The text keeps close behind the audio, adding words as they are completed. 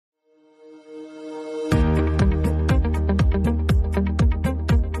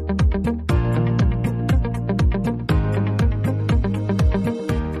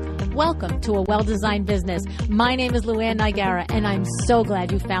to A Well-Designed Business. My name is Luann Nigara, and I'm so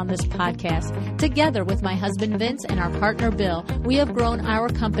glad you found this podcast. Together with my husband Vince and our partner Bill, we have grown our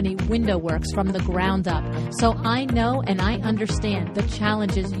company Window Works from the ground up. So I know and I understand the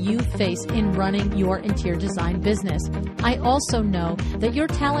challenges you face in running your interior design business. I also know that your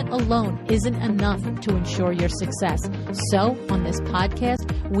talent alone isn't enough to ensure your success. So on this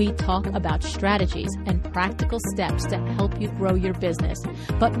podcast, we talk about strategies and practical steps to help you grow your business.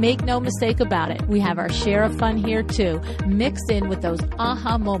 But make no mistake about it, we have our share of fun here too, mixed in with those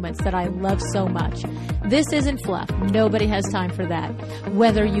aha moments that I love so much. This isn't fluff. Nobody has time for that.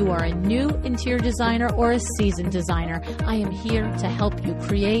 Whether you are a new interior designer or a seasoned designer, I am here to help you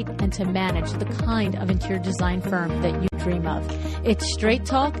create and to manage the kind of interior design firm that you dream of. It's straight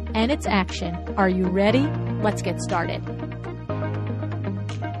talk and it's action. Are you ready? Let's get started.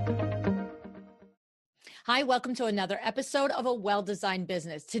 Hi, welcome to another episode of A Well-Designed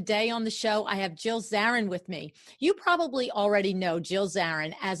Business. Today on the show, I have Jill Zarin with me. You probably already know Jill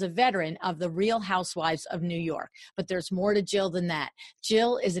Zarin as a veteran of the Real Housewives of New York, but there's more to Jill than that.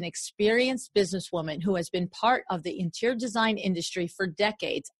 Jill is an experienced businesswoman who has been part of the interior design industry for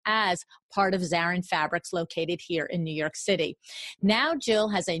decades as part of Zarin Fabrics located here in New York City. Now Jill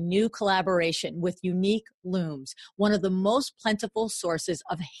has a new collaboration with Unique Looms, one of the most plentiful sources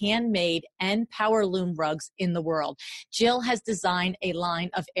of handmade and power loom rugs in the world. Jill has designed a line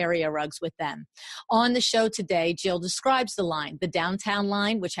of area rugs with them. On the show today, Jill describes the line, the downtown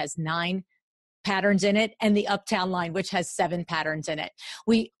line, which has 9 patterns in it, and the uptown line, which has 7 patterns in it.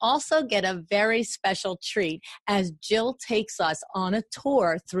 We also get a very special treat as Jill takes us on a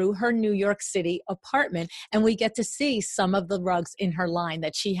tour through her New York City apartment, and we get to see some of the rugs in her line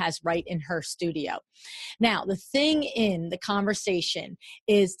that she has right in her studio. Now, the thing in the conversation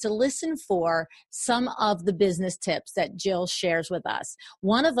is to listen for some of the business tips that Jill shares with us.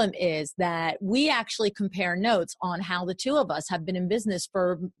 One of them is that we actually compare notes on how the two of us have been in business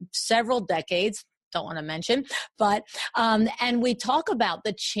for several decades. Don't want to mention, but, and we talk about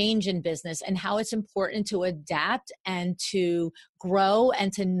the change in business and how it's important to adapt and to grow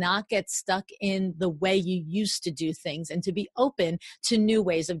and to not get stuck in the way you used to do things and to be open to new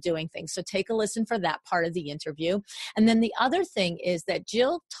ways of doing things. So take a listen for that part of the interview. And then the other thing is that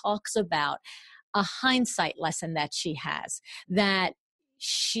Jill talks about a hindsight lesson that she has, that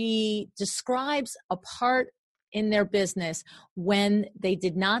she describes a part in their business when they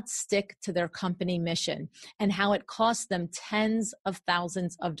did not stick to their company mission and how it cost them tens of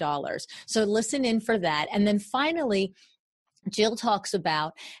thousands of dollars. So listen in for that. And then finally, Jill talks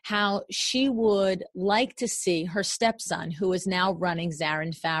about how she would like to see her stepson, who is now running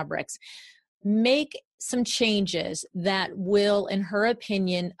Zarin Fabrics, make some changes that will, in her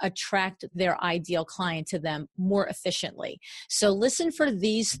opinion, attract their ideal client to them more efficiently. So listen for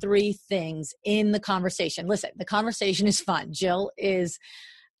these 3 things in the conversation. Listen, the conversation is fun. Jill is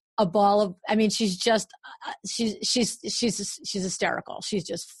a ball of, I mean, she's just, she's hysterical. She's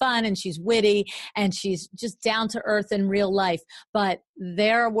just fun and she's witty and she's just down to earth in real life. But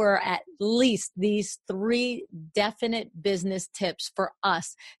there were at least these 3 definite business tips for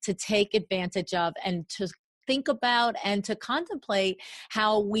us to take advantage of and to think about and to contemplate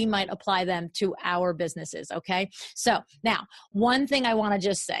how we might apply them to our businesses. Okay. So now one thing I want to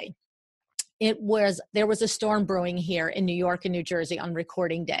just say, there was a storm brewing here in New York and New Jersey on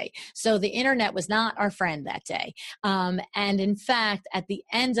recording day. So the internet was not our friend that day. And in fact, at the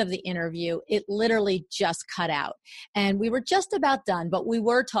end of the interview, it literally just cut out. And we were just about done, but we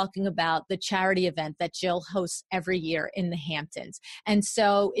were talking about the charity event that Jill hosts every year in the Hamptons. And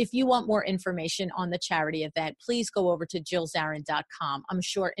so if you want more information on the charity event, please go over to jillzarin.com. I'm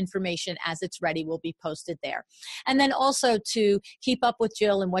sure information as it's ready will be posted there. And then also to keep up with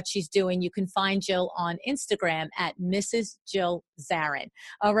Jill and what she's doing, you can find Jill on Instagram at Mrs. Jill Zarin.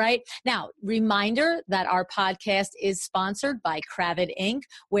 All right. Now, reminder that our podcast is sponsored by Cravid Inc.,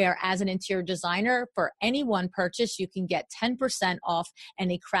 where as an interior designer, for any one purchase, you can get 10% off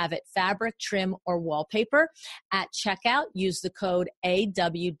any Cravid fabric, trim, or wallpaper. At checkout, use the code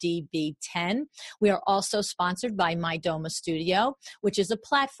AWDB10. We are also sponsored by My Doma Studio, which is a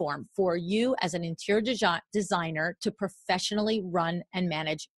platform for you as an interior designer to professionally run and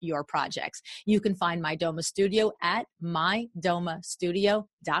manage your projects. You can find My Doma Studio at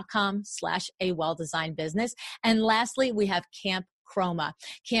mydomastudio.com/awelldesignedbusiness. And lastly, we have Camp Chroma.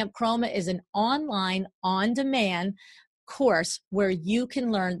 Camp Chroma is an online, on-demand course where you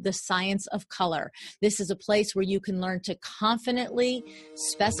can learn the science of color. This is a place where you can learn to confidently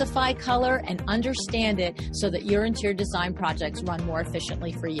specify color and understand it so that your interior design projects run more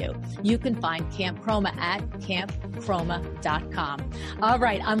efficiently for you. You can find Camp Chroma at campchroma.com. All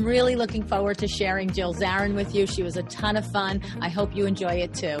right, I'm really looking forward to sharing Jill Zarin with you. She was a ton of fun. I hope you enjoy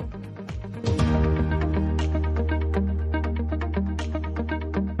it too.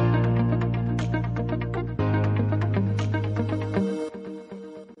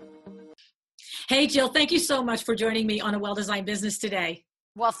 Hey, Jill, thank you so much for joining me on A Well-Designed Business today.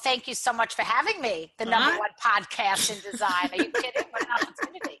 Well, thank you so much for having me. The number one podcast in design. Are you kidding? What an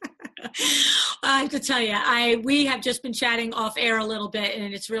opportunity. I have to tell you, we have just been chatting off air a little bit,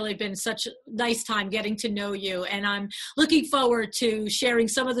 and it's really been such a nice time getting to know you. And I'm looking forward to sharing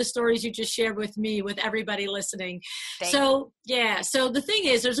some of the stories you just shared with me, with everybody listening. So the thing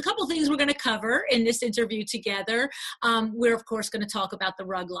is, there's a couple things we're going to cover in this interview together. We're, of course, going to talk about the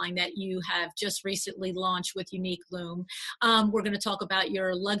rug line that you have just recently launched with Unique Loom. We're going to talk about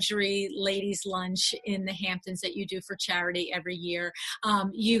your luxury ladies lunch in the Hamptons that you do for charity every year.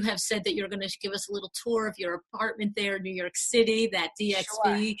 You have said that you're going to give us a little tour of your apartment there in New York City, that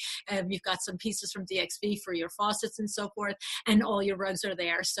DXB. Sure. You've got some pieces from DXB for your faucets and so forth, and all your rugs are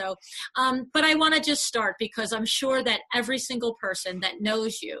there. So, but I want to just start because I'm sure that every single person that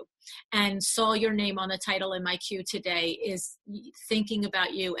knows you and saw your name on the title in my queue today is thinking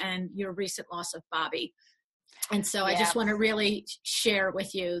about you and your recent loss of Bobby. And so I just want to really share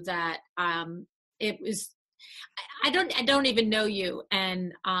with you that it was, I don't even know you,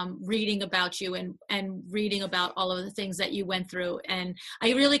 and reading about you and reading about all of the things that you went through. And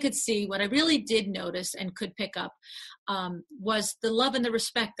I really could see what I really did notice and could pick up was the love and the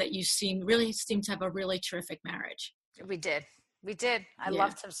respect that you really seem to have a really terrific marriage. We did. I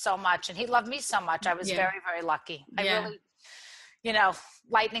loved him so much, and he loved me so much. I was very, very lucky. I really,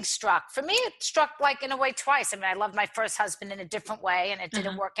 lightning struck. For me, it struck like in a way twice. I mean, I loved my first husband in a different way, and it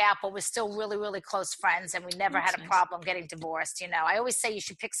didn't work out, but we're still really, really close friends, and we never had a problem getting divorced. I always say you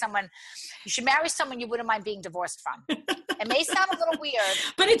should marry someone you wouldn't mind being divorced from. It may sound a little weird,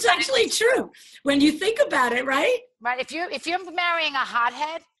 but it's actually true when you think about it, right? Right. If you're marrying a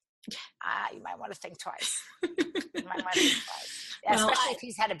hothead, you might want to think twice. Especially if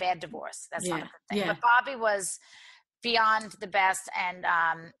he's had a bad divorce. That's not a good thing. Yeah. But Bobby was beyond the best. And,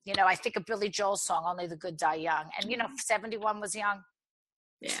 I think of Billy Joel's song, Only the Good Die Young. And, 71 was young.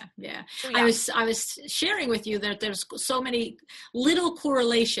 Yeah. I was sharing with you that there's so many little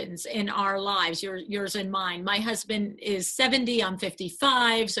correlations in our lives, yours and mine. My husband is 70, I'm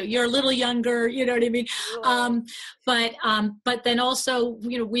 55, so you're a little younger, you know what I mean? But then also,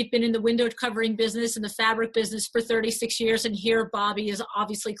 we've been in the window covering business and the fabric business for 36 years, and here Bobby is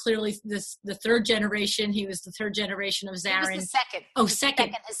obviously clearly the third generation. He was the third generation of Zarin. He was the second. Oh,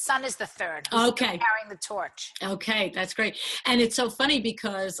 second. His son is the third. Okay. Carrying the torch. Okay, that's great. And it's so funny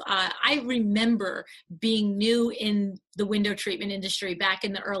because I remember being new in the window treatment industry back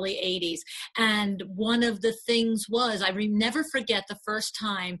in the early 80s. And one of the things was, I never forget the first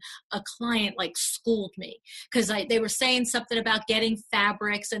time a client schooled me because they were saying something about getting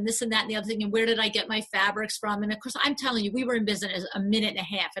fabrics and this and that and the other thing. And where did I get my fabrics from? And of course, I'm telling you, we were in business a minute and a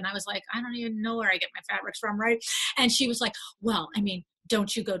half. And I was like, I don't even know where I get my fabrics from, right? And she was like, well, I mean,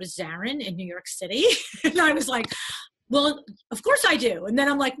 don't you go to Zarin in New York City? And I was like, well, of course I do. And then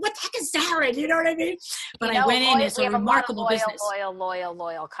I'm like, what the heck is Zarin? You know what I mean? But I went in as a remarkable business.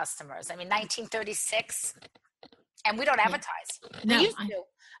 Loyal customers. I mean, 1936, and we don't advertise. No, we used to.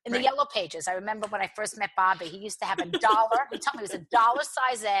 In the Yellow Pages, I remember when I first met Bobby, he used to have $1. He told me it was $1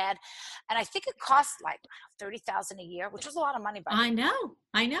 size ad. And I think it cost $30,000 a year, which was a lot of money. I know.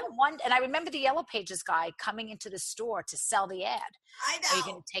 And I remember the Yellow Pages guy coming into the store to sell the ad. I know. Are you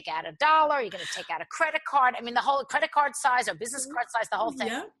going to take out $1? Are you going to take out a credit card? I mean, the whole credit card size or business card size, the whole thing.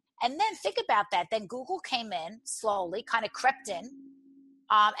 Yeah. And then think about that. Then Google came in slowly, kind of crept in.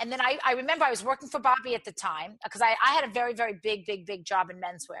 And then I remember I was working for Bobby at the time because I had a very, very big job in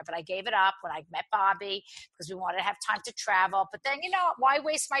menswear, but I gave it up when I met Bobby because we wanted to have time to travel. But then, why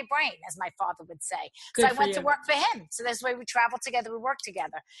waste my brain, as my father would say? So I went to work for him. So this way we traveled together, we worked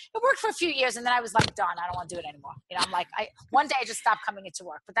together. It worked for a few years, and then I was like, done. I don't want to do it anymore. I'm like, one day I just stopped coming into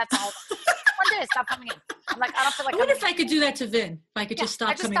work, but that's all. One day I stopped coming in. I'm like, I don't feel like. I wonder if I could do that to Vin. If I could just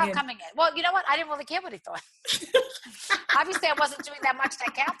stop coming in. I just stopped coming in. Well, you know what? I didn't really care what he thought. Obviously, I wasn't doing that much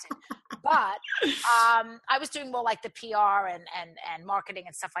that counted. But I was doing more like the PR and marketing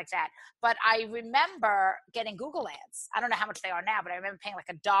and stuff like that. But I remember getting Google ads. I don't know how much they are now, but I remember paying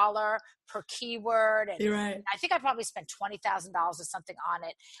 $1 per keyword. And you're right. I think I probably spent $20,000 or something on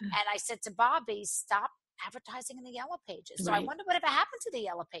it. And I said to Bobby, stop advertising in the yellow pages. So I wonder whatever happened to the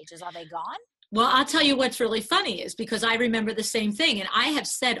yellow pages. Are they gone? Well, I'll tell you what's really funny is because I remember the same thing. And I have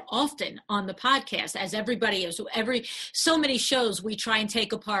said often on the podcast, as everybody is, so many shows, we try and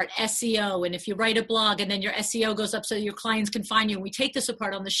take apart SEO. And if you write a blog and then your SEO goes up so your clients can find you, and we take this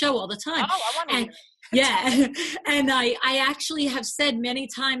apart on the show all the time. Oh, I want to hear it. Yeah. And I actually have said many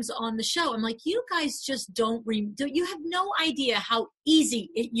times on the show, I'm like, you guys just you have no idea how easy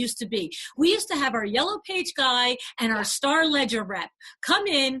it used to be. We used to have our yellow page guy and our star ledger rep come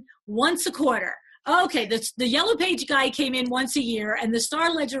in once a quarter. Okay, the yellow page guy came in once a year and the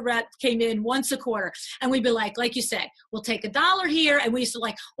star ledger rep came in once a quarter. And we'd be like you said, we'll take $1 here. And we used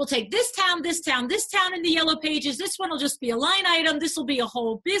to we'll take this town in the yellow pages. This one will just be a line item. This will be a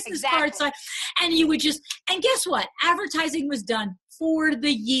whole business card side. And you would and guess what? Advertising was done for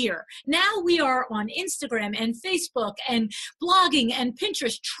the year. Now we are on Instagram and Facebook and blogging and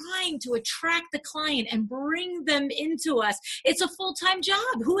Pinterest trying to attract the client and bring them into us. It's a full-time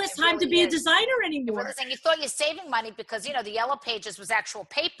job. Who has time to be a designer anymore? And you thought you're saving money because, the yellow pages was actual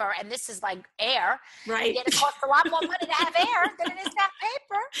paper and this is like air. Right. Yet it costs a lot more money to have air than it is to have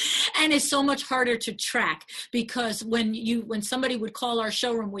paper. And it's so much harder to track because when somebody would call our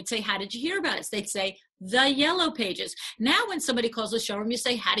showroom, we'd say, how did you hear about us? They'd say, the yellow pages. Now, when somebody calls the showroom, you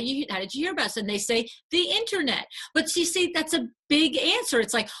say, how did you hear about us? And they say, the internet. But you see, that's a big answer.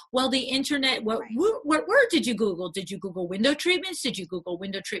 It's like, well, the internet, what word did you Google? Did you Google window treatments? Did you Google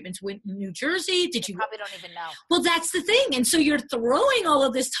window treatments in New Jersey? You probably don't even know. Well, that's the thing. And so you're throwing all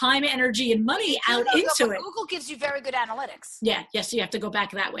of this time, energy, and money out into it. Google gives you very good analytics. Yeah. Yes. You have to go back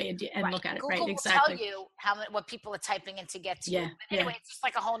that way and look at it. Google right. Exactly. Google will tell you what people are typing in to get to you. But anyway, it's just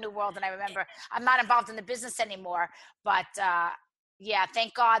like a whole new world. And I remember I'm not involved in the business anymore, but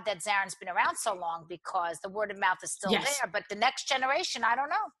thank God that Zarin's been around so long because the word of mouth is still there. But the next generation, I don't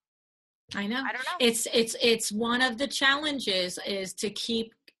know. I don't know. It's one of the challenges is to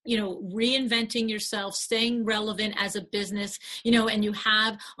keep reinventing yourself, staying relevant as a business, and you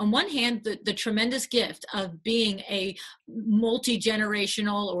have on one hand the tremendous gift of being a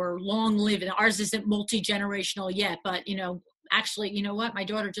multi-generational or long living. Ours isn't multi-generational yet, but actually, you know what? My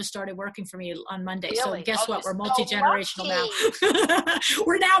daughter just started working for me on Monday. Really? So guess what? We're multi-generational now.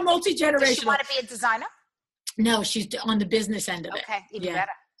 We're now multi-generational. Does she want to be a designer? No, she's on the business end of it. Okay, even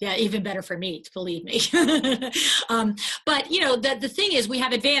better. Yeah, even better for me, believe me. But, the thing is we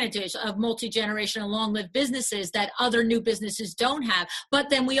have advantages of multi-generational long-lived businesses that other new businesses don't have. But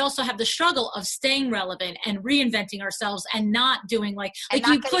then we also have the struggle of staying relevant and reinventing ourselves and not doing not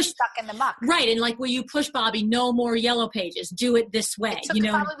you push stuck in the muck. Right. And where you push Bobby, no more yellow pages, do it this way.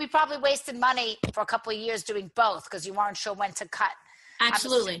 We probably wasted money for a couple of years doing both because you weren't sure when to cut.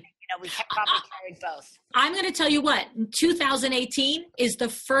 Absolutely. We probably carried both. I'm going to tell you what, 2018 is the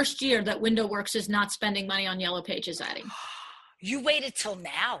first year that WindowWorks is not spending money on yellow pages adding. You waited till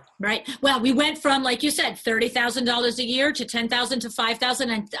now. Right. Well, we went from, like you said, $30,000 a year to $10,000 to $5,000.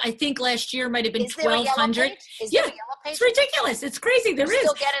 And I think last year might have been $1,200. Yeah, it's ridiculous. It's crazy. There is.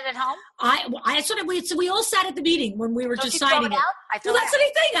 Still get it at home? We all sat at the meeting when we were deciding it. That's the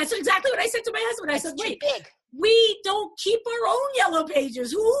thing. That's exactly what I said to my husband. I said, wait. Big. We don't keep our own yellow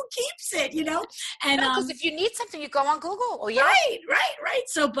pages. Who keeps it, And because if you need something, you go on Google. Oh, yeah. Right.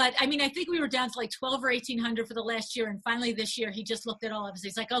 So, but I think we were down to like 12 or 1,800 for the last year. And finally this year, he just looked at all of us.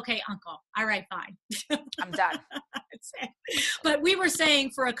 He's like, okay, uncle. All right, fine. I'm done. But we were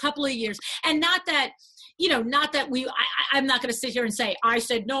saying for a couple of years, and not that I'm not going to sit here and say, I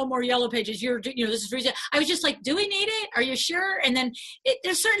said no more yellow pages. This is reason. I was just like, do we need it? Are you sure? And then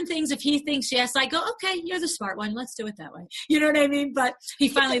there's certain things, if he thinks yes, I go, okay, you're the smart one. Let's do it that way. You know what I mean? But he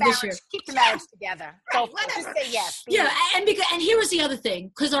finally this year. Keep the marriage together. Right, just say yes. Yeah. And here was the other thing,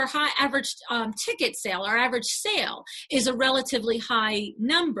 because our high average ticket sale, our average sale is a relatively high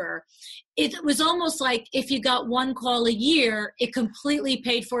number. It was almost like if you got one call a year, it completely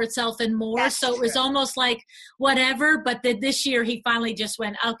paid for itself and more. That's so true. It was almost like whatever. But this year he finally just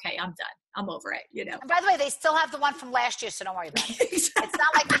went, okay, I'm done. I'm over it, And by the way, they still have the one from last year, so don't worry about it. Exactly. It's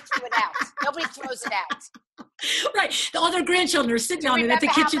not like they threw it out. Nobody throws it out. Right. The other grandchildren are sitting on it at the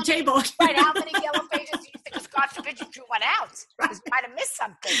kitchen table. Right. How many yellow pages do you think? Because God forbid you threw one out. Right. You might have missed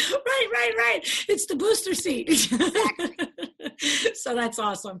something. Right. It's the booster seat. Exactly. So that's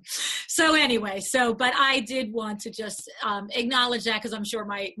awesome. So anyway, but I did want to just acknowledge that because I'm sure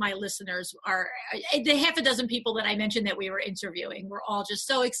my listeners are, the half a dozen people that I mentioned that we were interviewing, we're all just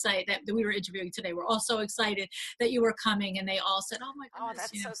so excited that we were interviewing today. We're all so excited that you were coming, and they all said, oh my goodness.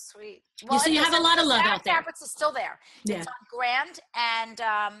 Oh, that's so sweet. Well, so you have a lot of love out there. Fabrics is still there. Yeah. It's on Grand, and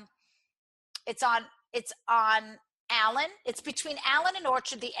it's on Allen. It's between Allen and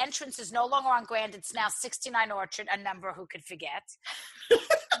Orchard. The entrance is no longer on Grand. It's now 69 Orchard, a number who could forget.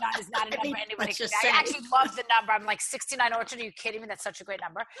 It's not a number anybody could forget. I actually love the number. I'm like 69 Orchard. Are you kidding me? That's such a great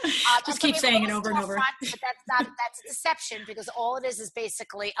number. Just keep saying it over and over. But that's a deception, because all it is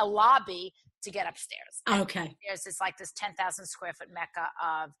basically a lobby to get upstairs. Okay. There's this like this 10,000 square foot mecca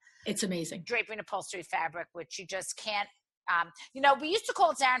of it's amazing drapery and upholstery fabric, which you just can't. We used to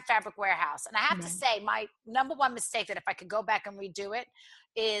call it Zarin Fabric Warehouse. And I have to say, my number one mistake that if I could go back and redo it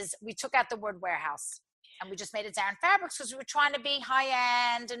is we took out the word warehouse and we just made it Zarin Fabrics, because we were trying to be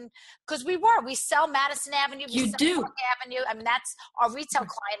high end, and because we sell Madison Avenue. We sell Park Avenue. I mean, that's our retail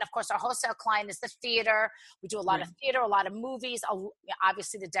client. Of course, our wholesale client is the theater. We do a lot of theater, a lot of movies,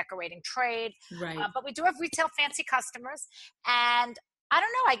 obviously the decorating trade. Right. But we do have retail fancy customers. And I don't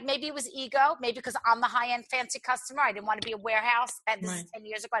know, like maybe it was ego, maybe because I'm the high-end fancy customer. I didn't want to be a warehouse. And this is 10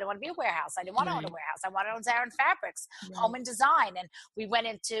 years ago. I didn't want to be a warehouse. I didn't want to own a warehouse. I wanted to own Zarin Fabrics, home and design. And we went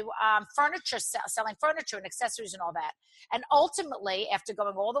into furniture, selling furniture and accessories and all that. And ultimately, after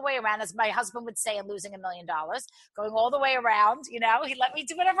going all the way around, as my husband would say, and losing $1 million, going all the way around, he let me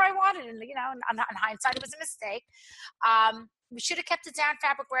do whatever I wanted. And, on hindsight, it was a mistake. We should have kept it Zarin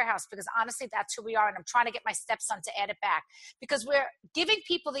Fabric Warehouse, because honestly, that's who we are. And I'm trying to get my stepson to add it back, because we're giving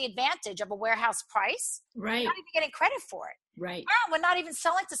people the advantage of a warehouse price. Right. We're not even getting credit for it. Right. We're not even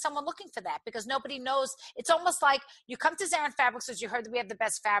selling to someone looking for that, because nobody knows. It's almost like you come to Zarin Fabrics because you heard that we have the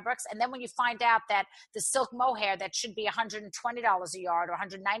best fabrics. And then when you find out that the silk mohair that should be $120 a yard or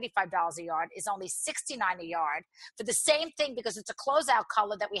 $195 a yard is only $69 a yard for the same thing, because it's a closeout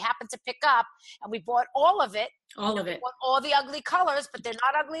color that we happen to pick up, and we bought all of it. All of it. All the ugly colors, but they're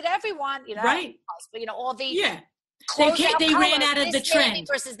not ugly to everyone, Right. But all the they ran out of the trend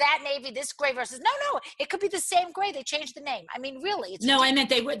versus that navy, this gray versus no, it could be the same gray. They changed the name. I mean, really, it's no. I meant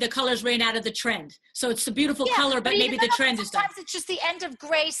the colors ran out of the trend, so it's a beautiful color, but maybe the trend is done. Sometimes it's just the end of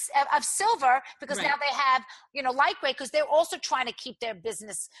gray of silver, because now they have light gray, because they're also trying to keep their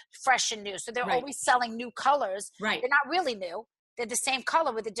business fresh and new, so they're always selling new colors. Right, they're not really new. They're the same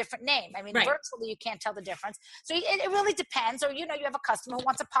color with a different name. I mean, virtually you can't tell the difference. So it really depends. Or, you have a customer who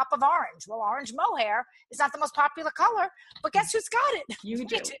wants a pop of orange. Well, orange mohair is not the most popular color, but guess who's got it? You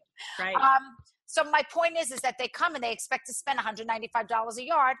do. Right. So my point is that they come and they expect to spend $195 a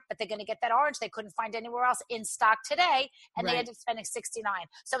yard, but they're going to get that orange they couldn't find anywhere else in stock today, and they end up spending $69.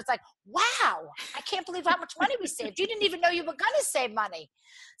 So it's like, wow, I can't believe how much money we saved. You didn't even know you were going to save money.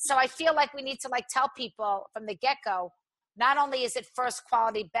 So I feel like we need to tell people from the get-go, not only is it first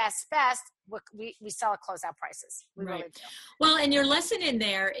quality, best, we sell at closeout prices. We really do. Well, and your lesson in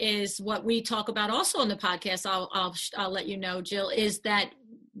there is what we talk about also on the podcast. I'll let you know, Jill, is that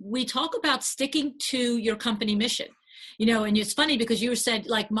we talk about sticking to your company mission. And it's funny because you said,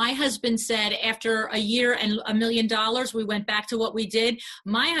 like my husband said, after a year and $1 million, we went back to what we did.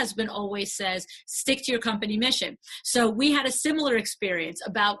 My husband always says, stick to your company mission. So we had a similar experience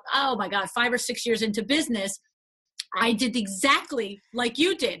about, 5 or 6 years into business. I did exactly like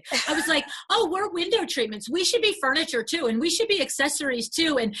you did. I was like, we're window treatments. We should be furniture too. And we should be accessories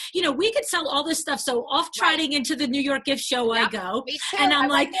too. And, we could sell all this stuff. So off trotting into the New York gift show I go. And I'm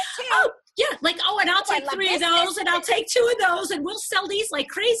like, and I'll take 3 of those and I'll take 2 of those and we'll sell these like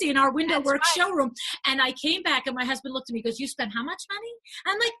crazy in our window work showroom. And I came back and my husband looked at me and goes, you spent how much money?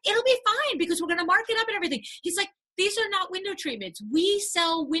 I'm like, it'll be fine because we're going to mark it up and everything. He's like, these are not window treatments. We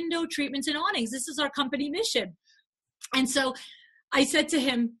sell window treatments and awnings. This is our company mission. And so I said to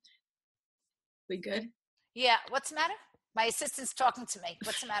him, we good? Yeah. What's the matter? My assistant's talking to me.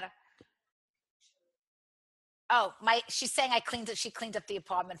 What's the matter? Oh, she's saying she cleaned up the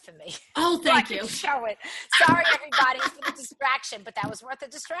apartment for me. Oh, thank you. Show it. Sorry, everybody, for the distraction, but that was worth a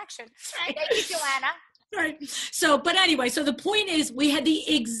distraction. Thank you, Joanna. Right. So, but anyway, so the point is we had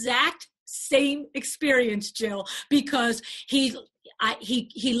the exact same experience, Jill, because he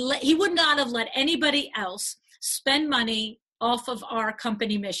would not have let anybody else spend money off of our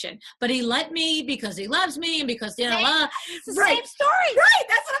company mission, but he let me because he loves me and because it's the same story, right?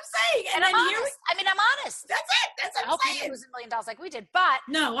 That's what I'm saying. And I'm honest. I'm honest. That's it. That's what I'm saying. I hope you didn't lose $1 million like we did, but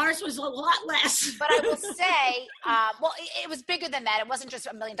no, ours was a lot less. But I will say, it was bigger than that. It wasn't just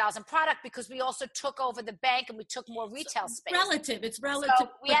 $1 million in product because we also took over the bank and we took more retail space. It's relative, so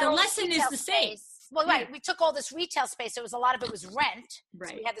but the lesson is the same. Well, right. We took all this retail space. So a lot of it was rent. Right.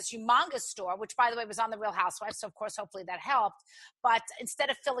 So we had this humongous store, which, by the way, was on the Real Housewives. So, of course, hopefully that helped. But instead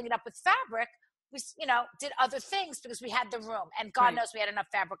of filling it up with fabric, we, did other things because we had the room. And God knows we had enough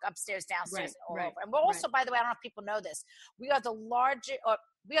fabric upstairs, downstairs, all over. And we're also, by the way, I don't know if people know this, we are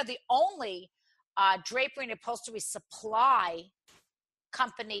the only drapery and upholstery supply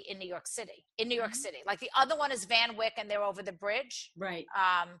company in New York City. Like the other one is Van Wyck and they're over the bridge. Right.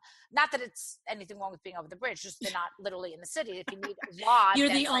 Not that it's anything wrong with being over the bridge, just they're not literally in the city. If you need a rod, you're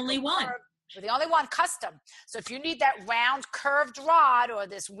the only one. We're the only one custom. So if you need that round curved rod or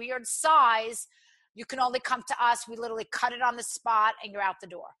this weird size, you can only come to us. We literally cut it on the spot and you're out the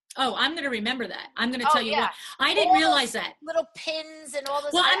door. Oh, I'm going to remember that. I'm going to tell you what. I didn't all realize that. Little pins and all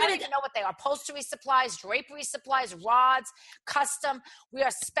this. Well, I don't even know what they are. Upholstery supplies, drapery supplies, rods, custom. We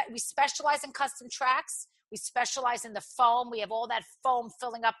specialize in custom tracks. We specialize in the foam. We have all that foam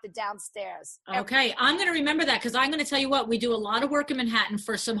filling up the downstairs. Okay. I'm going to remember that because I'm going to tell you what, we do a lot of work in Manhattan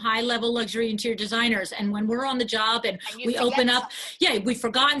for some high-level luxury interior designers. And when we're on the job and we open up, we've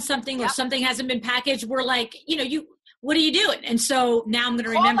forgotten something or something hasn't been packaged, we're like, what are you doing? And so now I'm going to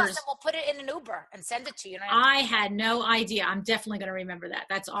remember. Call us and we'll put it in an Uber and send it to you. I had no idea. I'm definitely going to remember that.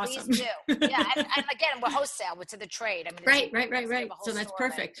 That's awesome. Please do. Yeah. And again, we're wholesale. We're to the trade. I mean, right. So that's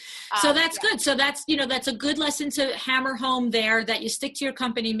perfect. So that's good. So that's, that's a good lesson to hammer home there, that you stick to your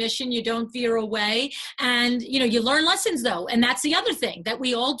company mission. You don't veer away. And, you learn lessons though. And that's the other thing, that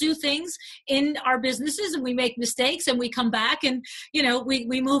we all do things in our businesses and we make mistakes and we come back and,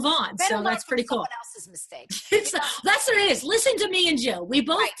 we move on. So that's pretty cool. Someone else's mistakes. That's what it is. Listen to me and Jill. We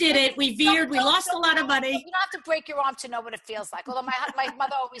both did it. We veered. We lost a lot of money. You don't have to break your arm to know what it feels like. Although my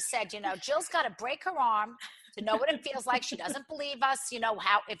mother always said, Jill's got to break her arm to know what it feels like. She doesn't believe us,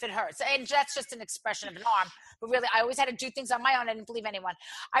 how if it hurts. And that's just an expression of an arm. But really, I always had to do things on my own. I didn't believe anyone.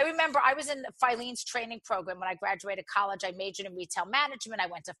 I remember I was in Filene's training program when I graduated college. I majored in retail management. I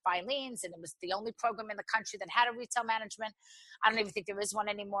went to Filene's, and it was the only program in the country that had a retail management. I don't even think there is one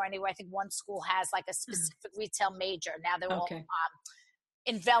anymore anywhere. I think one school has like a specific retail major. Now they're all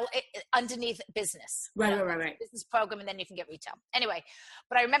underneath business. Right. Business program, and then you can get retail. Anyway,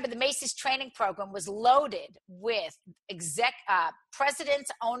 but I remember the Macy's training program was loaded with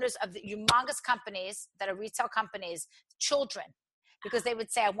presidents, owners of the humongous companies that are retail companies, children, because they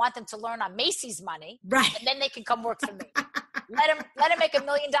would say, I want them to learn on Macy's money, right? And then they can come work for me. Let him make $1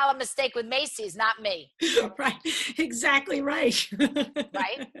 million mistake with Macy's, not me. Right. Exactly right.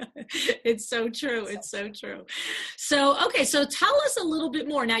 Right. It's so true. It's so true. So, okay. So tell us a little bit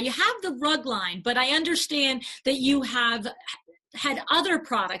more. Now you have the rug line, but I understand that you have had other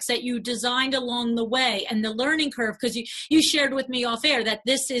products that you designed along the way and the learning curve, because you shared with me off air that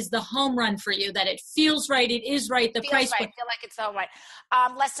this is the home run for you, that it feels right, it is right, the price point. I feel like it's all right.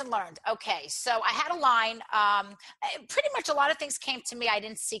 Lesson learned. Okay, so I had a line. Pretty much a lot of things came to me. I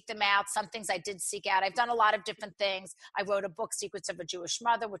didn't seek them out. Some things I did seek out. I've done a lot of different things. I wrote a book, Secrets of a Jewish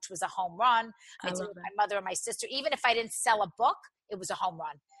Mother, which was a home run. I did with my mother and my sister. Even if I didn't sell a book, it was a home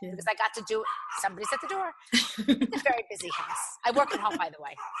run because I got to do, somebody's at the door. It's a very busy house. I work at home, by the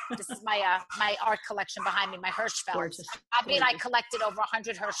way. This is my my art collection behind me, my Hirschfelds. Gorgeous. Bobby and I collected over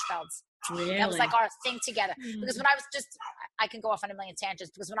 100 Hirschfelds. Really? That was like our thing together. Because when I was I can go off on a million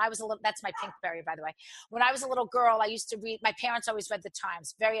tangents, because when I was a little, that's my Pinkberry, by the way. When I was a little girl, I used to read, my parents always read the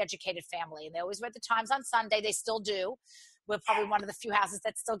Times, very educated family. And they always read the Times on Sunday. They still do. We're probably one of the few houses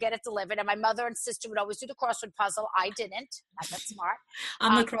that still get it delivered. And my mother and sister would always do the crossword puzzle. I didn't. Not that smart.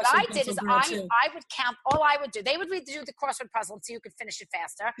 What I did is I would count, all I would do, they would do the crossword puzzle until you could finish it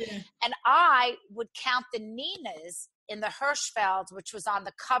faster. Yeah. And I would count the Ninas in the Hirschfeld, which was on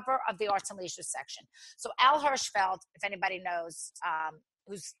the cover of the Arts and Leisure section. So Al Hirschfeld, if anybody knows,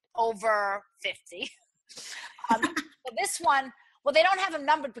 who's over 50. This one, well, they don't have them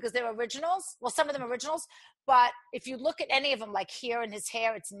numbered because they're originals. Well, some of them are originals. But if you look at any of them, like here in his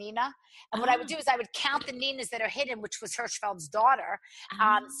hair, it's Nina. And what I would do is I would count the Ninas that are hidden, which was Hirschfeld's daughter.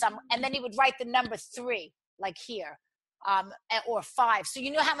 And then he would write the number 3, like here, or 5. So you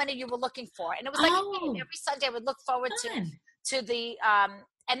knew how many you were looking for. And it was like every Sunday I would look forward to the,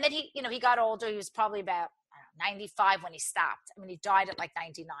 and then he got older. He was probably about 95 when he stopped. I mean, he died at like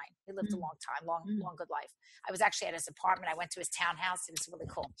 99. He lived a long time, long, good life. I was actually at his apartment. I went to his townhouse. It was a really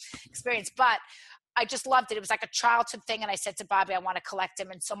cool experience, but I just loved it. It was like a childhood thing. And I said to Bobby, I want to collect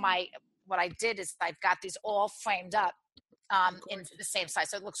them. And so what I did is I've got these all framed up in the same size.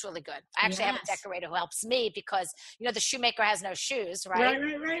 So it looks really good. I actually have a decorator who helps me because, the shoemaker has no shoes, right?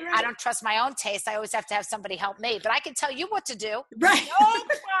 Right. I don't trust my own taste. I always have to have somebody help me, but I can tell you what to do. Right. No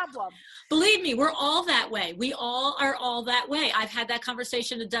problem. Believe me, we're all that way. We all are all that way. I've had that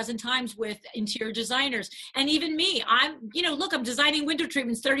conversation a dozen times with interior designers. And even me, I'm designing window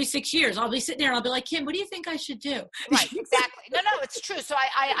treatments 36 years. I'll be sitting there and I'll be like, Kim, what do you think I should do? Right, exactly. No, it's true. So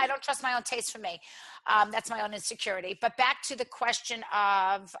I don't trust my own taste for me. That's my own insecurity. But back back to the question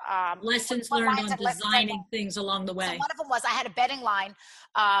of lessons learned on designing things along the way. So one of them was I had a bedding line,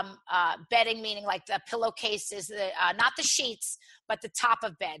 bedding meaning like the pillowcases, not the sheets, but the top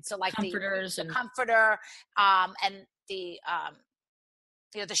of bed. So like comforters the comforter and the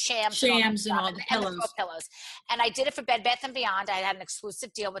the shams and all the pillows. And the pillows. And I did it for Bed Bath & Beyond. I had an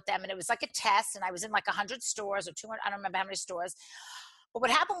exclusive deal with them, and it was like a test, and I was in like 100 stores or 200, I don't remember how many stores. But what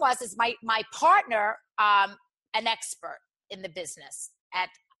happened is my partner, an expert in the business,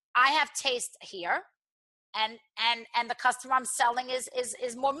 I have taste here, and the customer I'm selling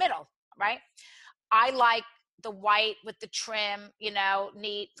is more middle, right? I like the white with the trim,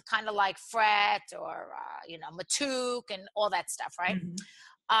 neat, kind of like fret or, matuk and all that stuff, right?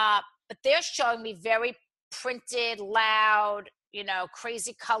 Mm-hmm. But they're showing me very printed, loud,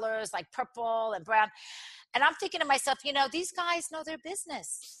 crazy colors like purple and brown. And I'm thinking to myself, these guys know their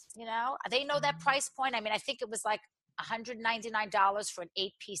business, they know that price point. I mean, I think it was like $199 for an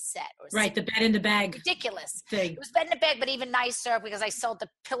 8-piece set. Or right, the bed in the bag. Ridiculous thing. It was bed in the bag, but even nicer because I sold the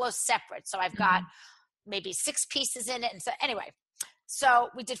pillows separate. So I've got maybe 6 pieces in it. And so anyway, so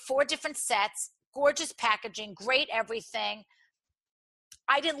we did 4 different sets, gorgeous packaging, great everything.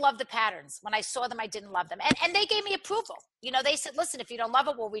 I didn't love the patterns. When I saw them, I didn't love them. And they gave me approval. They said, listen, if you don't love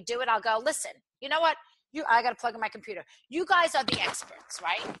it, will we do it? I'll go, listen, you know what? I got to plug in my computer. You guys are the experts,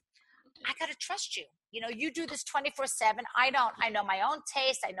 right? I got to trust you. You do this 24/7. I don't. I know my own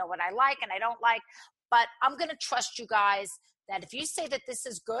taste. I know what I like and I don't like. But I'm going to trust you guys that if you say that this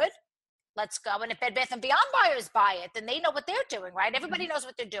is good, let's go. And if Bed Bath & Beyond buyers buy it, then they know what they're doing, right? Everybody knows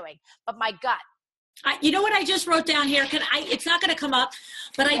what they're doing. But my gut. You know what I just wrote down here? It's not going to come up,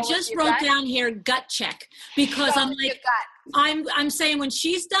 but I just wrote down here gut check because I'm like, I'm saying when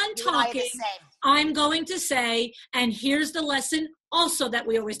she's done talking, I'm going to say, and here's the lesson also that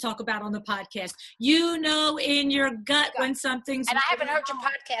we always talk about on the podcast. In your gut when something's and I haven't heard your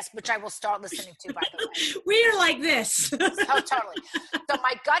podcast, which I will start listening to, by the way. We are like this. Oh, totally. So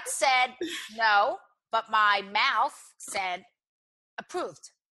my gut said no, but my mouth said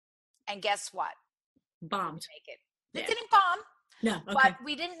approved. And guess what? Bombed. It didn't bomb. No, okay. But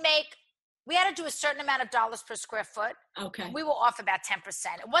we had to do a certain amount of dollars per square foot. Okay. We were off about 10%.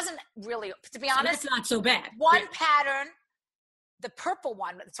 It wasn't really, to be honest. That's not so bad. One pattern, the purple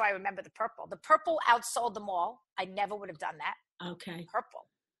one, so I remember the purple. The purple outsold them all. I never would have done that. Okay. Purple.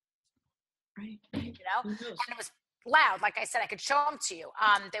 Right. And it was loud. Like I said, I could show them to you.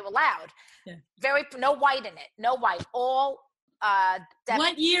 They were loud. Yeah. No white in it. No white. All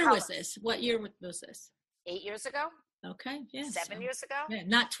what year was this? 8 years ago. Okay. Yeah. 7 years ago. Yeah,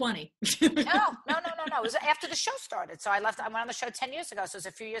 not 20. No. It was after the show started. So I went on the show 10 years ago. So it was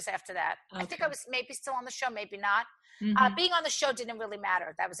a few years after that. Okay. I think I was maybe still on the show, maybe not. Mm-hmm. Being on the show didn't really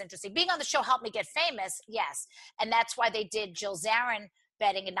matter. That was interesting. Being on the show helped me get famous. Yes. And that's why they did Jill Zarin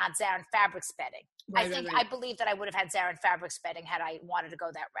bedding and not Zarin Fabrics bedding. Right. I believe that I would have had Zarin Fabrics bedding had I wanted to go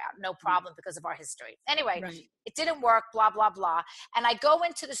that route. No problem because of our history. Anyway, It didn't work, blah, blah, blah. And I go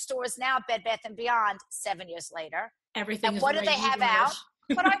into the stores now, Bed Bath & Beyond, 7 years later. Everything. And what do they have out?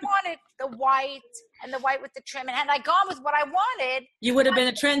 But I wanted the white and the white with the trim. And had I gone with what I wanted, you would have been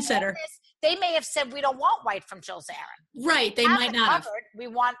a trendsetter. They may have said, we don't want white from Jill Zarin. Right. They might not have. We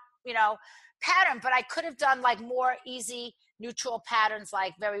want, pattern, but I could have done like more easy, neutral patterns,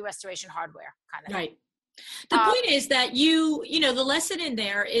 like very Restoration Hardware kind of thing. The point is that the lesson in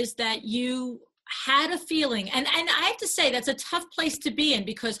there is that you had a feeling, and I have to say that's a tough place to be in,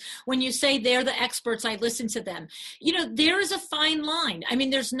 because when you say they're the experts, I listen to them. There is a fine line. I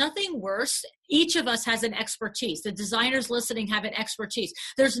mean, there's nothing worse. Each of us has an expertise. The designers listening have an expertise.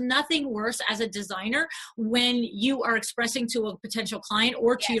 There's nothing worse as a designer when you are expressing to a potential client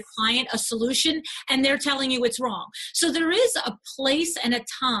or to your client a solution and they're telling you it's wrong. So there is a place and a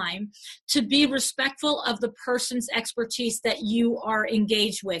time to be respectful of the person's expertise that you are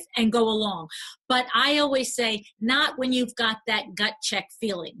engaged with and go along. But I always say, not when you've got that gut check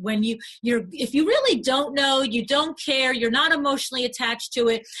feeling. When if you really don't know, you don't care, you're not emotionally attached to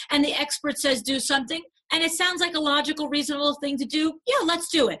it, and the expert says do something, and it sounds like a logical, reasonable thing to do, yeah, let's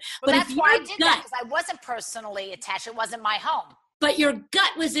do it. Well, that's why I did that, because I wasn't personally attached. It wasn't my home. But your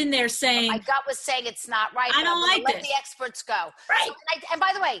gut was in there saying, my gut was saying it's not right. I don't like this. Let the experts go. Right. So, and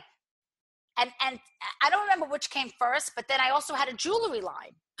by the way, and I don't remember which came first, but then I also had a jewelry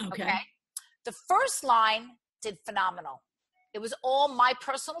line. Okay. The first line did phenomenal. It was all my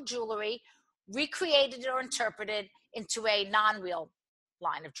personal jewelry, recreated or interpreted into a non-real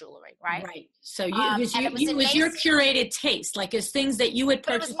line of jewelry, right? Right. So it was your curated taste, like as things that you would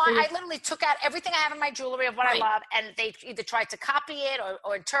purchase. I literally took out everything I have in my jewelry of what I love, and they either tried to copy it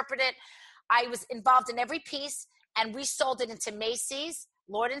or interpret it. I was involved in every piece, And we sold it into Macy's,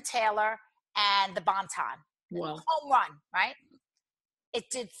 Lord & Taylor, and the Bon-Ton. Wow. Home run, right? It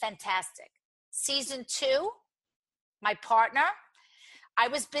did fantastic. Season 2, my partner, I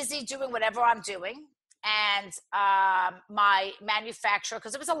was busy doing whatever I'm doing. And my manufacturer,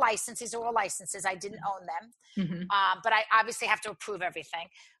 because it was a license, these are all licenses, I didn't own them. But I obviously have to approve everything.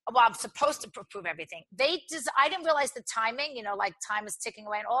 Well, I'm supposed to approve everything. I didn't realize the timing, like time is ticking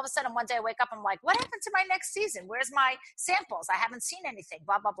away. And all of a sudden, one day I wake up, I'm like, what happened to my next season? Where's my samples? I haven't seen anything,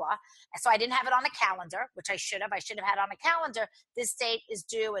 blah, blah, blah. And so I didn't have it on a calendar, which I should have. I should have had on a calendar. This date is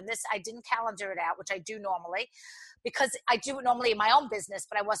due, and I didn't calendar it out, which I do normally, because I do it normally in my own business,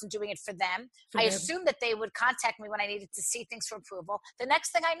 but I wasn't doing it for them. I assumed that they would contact me when I needed to see things for approval. The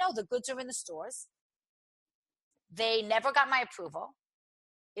next thing I know, the goods are in the stores. They never got my approval.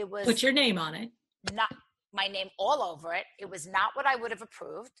 It was put your name on it. Not my name all over it. It was not what I would have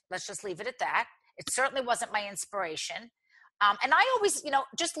approved. Let's just leave it at that. It certainly wasn't my inspiration. And I always,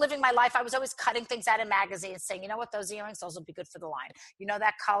 just living my life, I was always cutting things out of magazines saying, you know what, those earrings, those will be good for the line.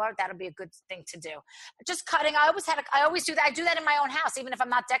 That color, that'll be a good thing to do. Just cutting. I always do that. I do that in my own house. Even if I'm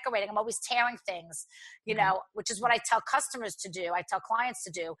not decorating, I'm always tearing things, which is what I tell customers to do. I tell clients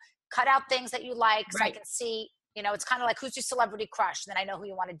to do. Cut out things that you like so I can see. It's kind of like, who's your celebrity crush? Then I know who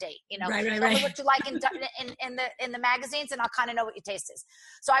you want to date. Tell me what you like in the magazines, and I'll kind of know what your taste is.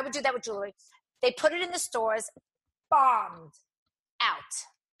 So I would do that with jewelry. They put it in the stores, bombed,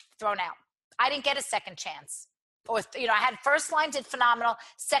 thrown out. I didn't get a second chance. Or I had first line did phenomenal,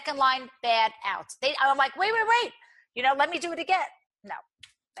 second line bad, out. I'm like, wait. Let me do it again. No,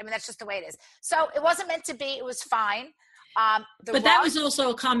 I mean that's just the way it is. So it wasn't meant to be. It was fine. But that was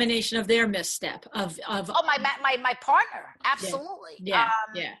also a combination of their misstep of my partner. Absolutely. Yeah.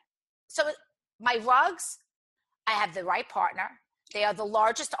 So my rugs, I have the right partner. They are the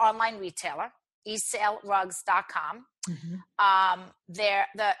largest online retailer, esalerugs.com.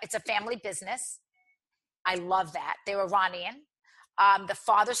 It's a family business. I love that. They're Iranian. The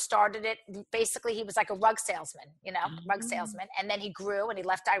father started it. Basically, he was like a rug salesman, rug salesman. And then he grew and he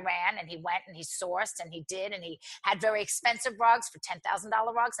left Iran and he went and he sourced and he did. And he had very expensive rugs for $10,000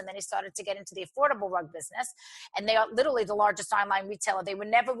 rugs. And then he started to get into the affordable rug business. And they are literally the largest online retailer. They were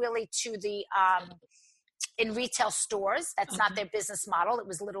never really to the, in retail stores. That's not their business model. It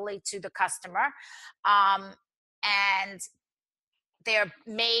was literally to the customer. And they're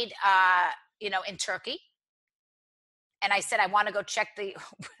made, in Turkey. And I said, I want to go check the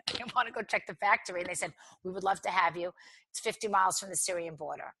factory. And they said, we would love to have you. It's 50 miles from the Syrian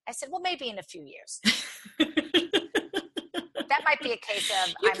border. I said, well, maybe in a few years. That might be a case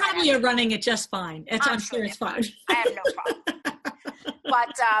of. You probably are running it just fine. I'm sure it's fine. I have no problem.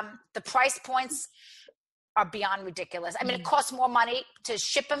 But the price points are beyond ridiculous. I mean, it costs more money to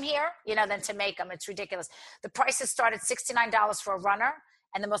ship them here, than to make them. It's ridiculous. The prices start at $69 for a runner.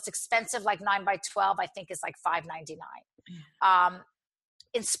 And the most expensive, like 9x12, I think is like $5.99.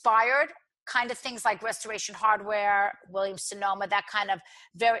 Inspired kind of things like Restoration Hardware, Williams-Sonoma, that kind of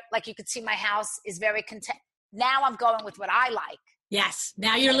very, like you could see my house is very content. Now I'm going with what I like. Yes.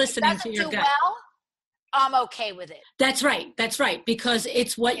 Now you're listening to your gut. Well, I'm okay with it. That's right. Because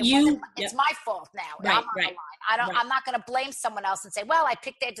it's it's my fault now. Right, I'm on the line. I'm not going to blame someone else and say, well, I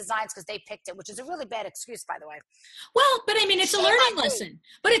picked their designs because they picked it, which is a really bad excuse, by the way. Well, but I mean, it's a learning lesson.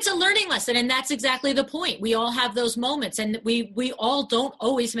 But it's a learning lesson, and that's exactly the point. We all have those moments, and we all don't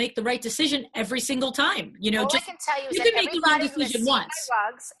always make the right decision every single time. I can tell you is that everybody who has seen my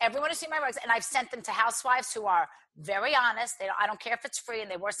rugs, everyone has seen my rugs, and I've sent them to housewives who are very honest. I don't care if it's free, and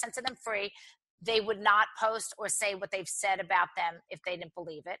they were sent to them free. They would not post or say what they've said about them if they didn't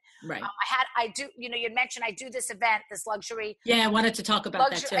believe it. Right. You'd mentioned I do this event, this luxury. Yeah, I wanted to talk about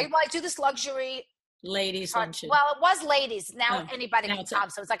that too. I do this luxury. Ladies luncheon. Well, it was ladies. Now anybody can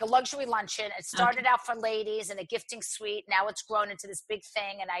come. So it's like a luxury luncheon. It started out for ladies and a gifting suite. Now it's grown into this big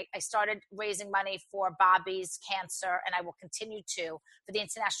thing. And I started raising money for Bobby's cancer, and I will continue to for the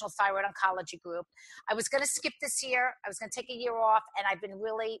International Thyroid Oncology Group. I was going to skip this year. I was going to take a year off, and I've been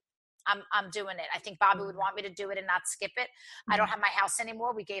really I'm doing it. I think Bobby would want me to do it and not skip it. I don't have my house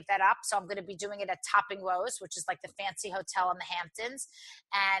anymore. We gave that up. So I'm going to be doing it at Topping Rose, which is like the fancy hotel in the Hamptons.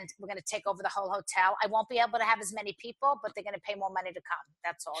 And we're going to take over the whole hotel. I won't be able to have as many people, but they're going to pay more money to come.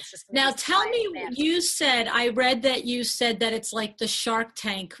 That's all. It's just now tell me, I read that you said that it's like the Shark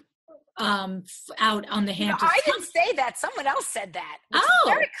Tank out on the Hamptons. I didn't say that. Someone else said that. Which is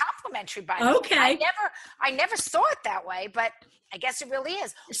very complimentary by me. Okay. I never saw it that way, but I guess it really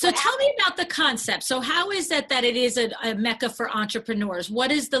is. So tell me about the concept. So how is it that it is a mecca for entrepreneurs? What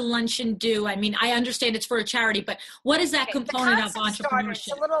does the luncheon do? I mean, I understand it's for a charity, but what is that component of entrepreneurship?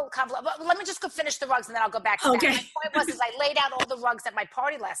 It's a little complicated. But let me just go finish the rugs and then I'll go back to that. My point was I laid out all the rugs at my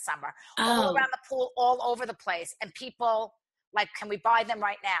party last summer, all around the pool, all over the place. And people like, can we buy them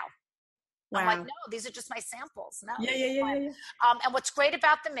right now? Wow. I'm like, no, these are just my samples. No. Yeah. And what's great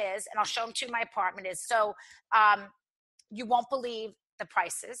about them is, and I'll show them to you in my apartment, is so you won't believe the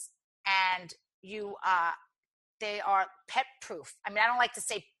prices, and they are pet proof. I mean, I don't like to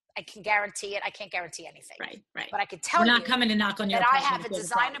say I can guarantee it. I can't guarantee anything. Right. But I can tell you not coming to knock on your that I have a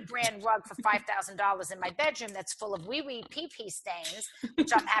designer brand rug for $5,000 in my bedroom that's full of wee pee stains, which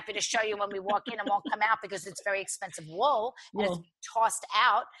I'm happy to show you when we walk in and won't come out because it's very expensive wool. And it's tossed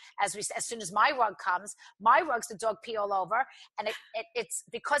out as soon as my rug comes. My rug's the dog pee all over, and it's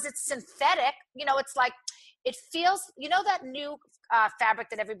because it's synthetic. You know, it's like it feels. You know that new fabric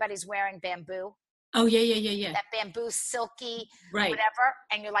that everybody's wearing, bamboo. Oh, yeah. That bamboo, silky, right. whatever.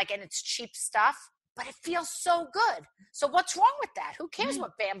 And you're like, and it's cheap stuff, but it feels so good. So what's wrong with that? Who cares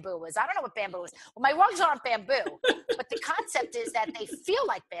what bamboo is? I don't know what bamboo is. Well, my rugs aren't bamboo, but the concept is that they feel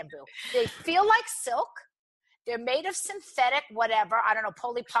like bamboo. They feel like silk. They're made of synthetic, whatever. I don't know,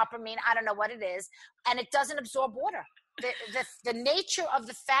 polypropylene. I don't know what it is. And it doesn't absorb water. The nature of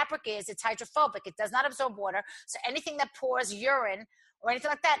the fabric is it's hydrophobic. It does not absorb water. So anything that pours urine or anything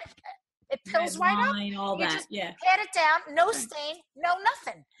like that, it pills right up. All you that, just pat it down, no stain, no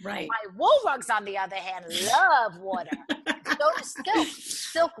nothing. Right. My wool rugs, on the other hand, love water. So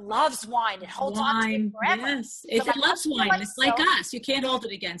does silk loves wine. It holds on to it forever. Yes, it loves wine. Like it's like us. You can't hold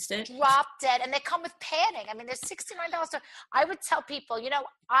it against it. Drop dead. And they come with padding. I mean, there's $69. I would tell people, you know,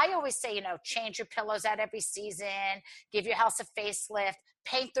 I always say, you know, change your pillows out every season, give your house a facelift,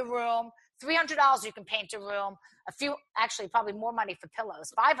 paint the room. $300 you can paint a room. Actually probably more money for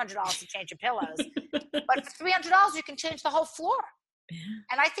pillows. $500 to change your pillows. But for $300 you can change the whole floor. Yeah.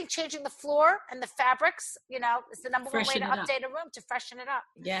 And I think changing the floor and the fabrics, you know, is the number one way to update a room, to freshen it up.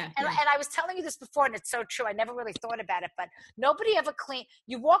 Yeah. And I was telling you this before, and it's so true. I never really thought about it, but nobody ever clean.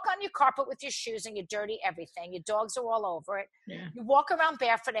 You walk on your carpet with your shoes and you dirty everything. Your dogs are all over it. Yeah. You walk around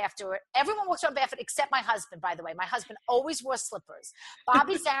barefoot after it. Everyone walks around barefoot except my husband, by the way. My husband always wore slippers.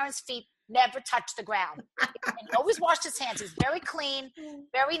 Bobby Zarin's feet never touched the ground. And he always washed his hands. He's very clean,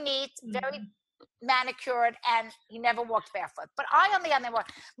 very neat, very manicured, and he never walked barefoot. But I, on the other hand,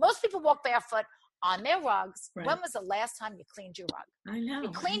 most people walk barefoot on their rugs. Right. When was the last time you cleaned your rug? I know.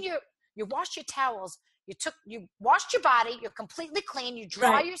 You wash your towels. You washed your body. You're completely clean. You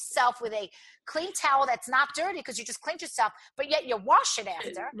dry yourself with a clean towel that's not dirty because you just cleaned yourself, but yet you wash it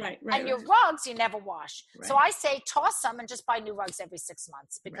after. Right. And your rugs you never wash. Right. So I say toss them and just buy new rugs every 6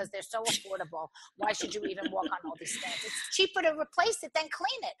 months because they're so affordable. Why should you even walk on all these things? It's cheaper to replace it than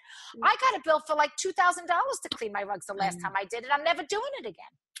clean it. I got a bill for like $2,000 to clean my rugs the last time I did it. I'm never doing it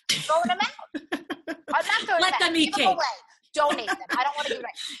again. I'm throwing them out. I'm not throwing them out. Let them eat cake. Away. Donate them. I don't want to do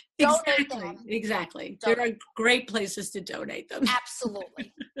that. Donate them. Exactly. There are great places to donate them.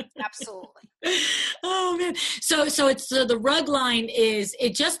 Absolutely. Oh man. So the rug line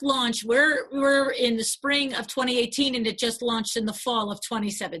it just launched. We're in the spring of 2018 and it just launched in the fall of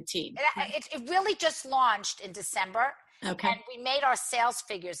 2017. It really just launched in December. Okay. And we made our sales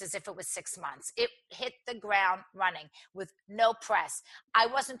figures as if it was 6 months. It hit the ground running with no press. I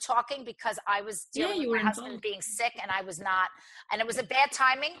wasn't talking because I was dealing with my husband being sick and I was not. And it was a bad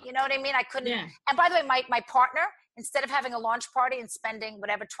timing. You know what I mean? I couldn't. Yeah. And by the way, my partner, instead of having a launch party and spending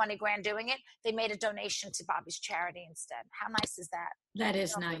whatever 20 grand doing it, they made a donation to Bobby's charity instead. How nice is that? That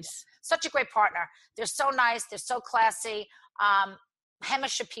is nice. Such a great partner. They're so nice. They're so classy.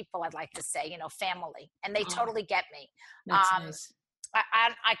 Hamisha people, I'd like to say, you know, family, and they totally get me. That's nice.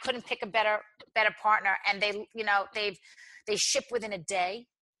 I couldn't pick a better partner, and they, you know, they ship within a day.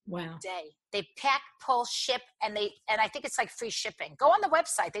 Wow. They pack, pull, ship, and I think it's like free shipping. Go on the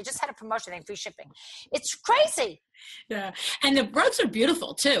website. They just had a promotion and free shipping. It's crazy. Yeah. And the rugs are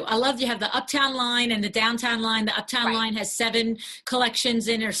beautiful too. I love you have the uptown line and the downtown line. The uptown line has 7 collections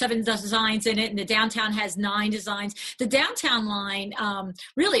in or 7 designs in it. And the downtown has 9 designs. The downtown line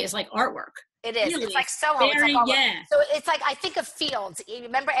really is like artwork. It is. Really? It's like Soho. Very, So it's like, I think of Fields. You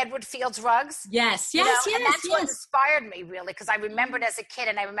remember Edward Fields rugs? Yes. And that's what inspired me, really, because I remembered as a kid,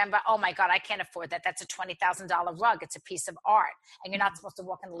 and I remember, oh my God, I can't afford that. That's a $20,000 rug. It's a piece of art, and you're not supposed to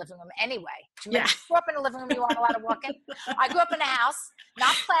walk in the living room anyway. Do you grew up in a living room? You weren't allowed to walk in. I grew up in a house,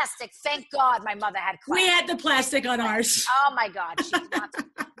 not plastic. Thank God my mother had plastic. We had the plastic on ours. Oh my God.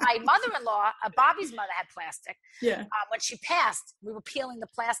 My my mother-in-law, Bobby's mother, had plastic. Yeah. When she passed, we were peeling the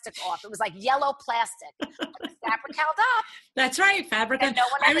plastic off. It was like yellow plastic. But the fabric held up. That's right, fabric. And no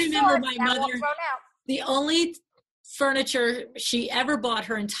one ever I remember saw it. my Now all mother, thrown out. the only furniture she ever bought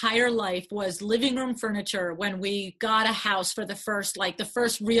her entire life was living room furniture when we got a house for the first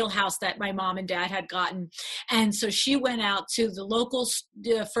real house that my mom and dad had gotten. And so she went out to the local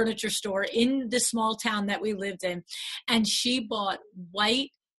furniture store in the small town that we lived in, and she bought white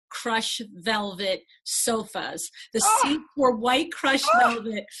crushed velvet sofas. The seats were white crushed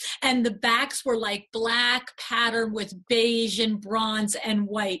velvet, and the backs were like black pattern with beige and bronze and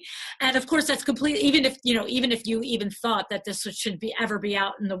white. And of course, that's completely, even if you even thought that this should ever be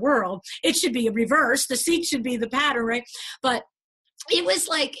out in the world, it should be a reverse. The seat should be the pattern, right? But it was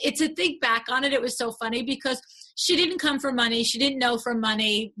like, to think back on it, it was so funny because she didn't come for money. She didn't know for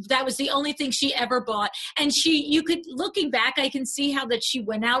money. That was the only thing she ever bought. And looking back, I can see how that she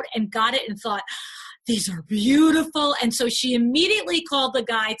went out and got it and thought, these are beautiful. And so she immediately called the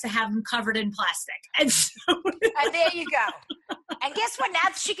guy to have them covered in plastic. And there you go. And guess what? Now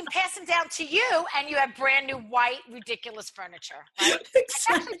she can pass them down to you, and you have brand new white, ridiculous furniture. Right? Exactly. It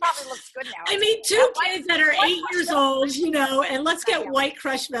actually probably looks good now. I mean, two kids that are 8 years old, and let's get white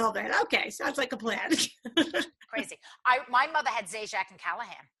crushed velvet. Okay, sounds like a plan. Crazy. My mother had Zajac and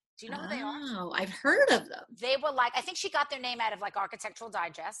Callahan. Do you know who they are? Oh, I've heard of them. They were like, I think she got their name out of like Architectural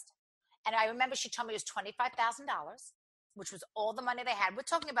Digest. And I remember she told me it was $25,000, which was all the money they had. We're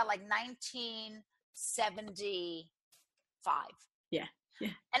talking about like 1975. Yeah.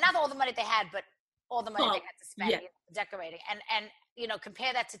 And not all the money they had, but all the money they had to spend decorating. And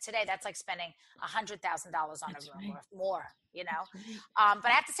compare that to today, that's like spending $100,000 on a room or more, But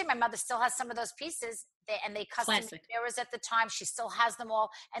I have to say, my mother still has some of those pieces, and they custom mirrors at the time. She still has them all,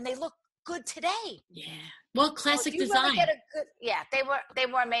 and they look good today. Yeah. Well, classic design. They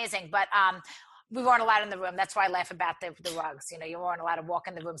were amazing, but we weren't allowed in the room. That's why I laugh about the rugs. You weren't allowed to walk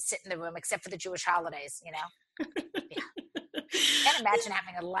in the room, sit in the room, except for the Jewish holidays. Yeah. Can't imagine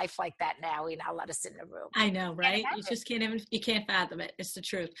having a life like that now. We're not allowed to sit in a room. I know, right? You just you can't fathom it. It's the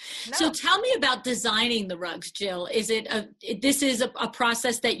truth. No. So tell me about designing the rugs, Jill. This is a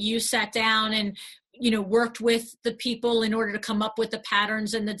process that you sat down and worked with the people in order to come up with the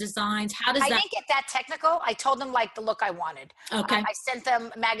patterns and the designs? How does that? I didn't get that technical. I told them like the look I wanted. Okay. I sent them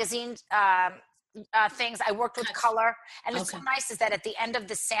magazine things. I worked with color, and what's so nice is that at the end of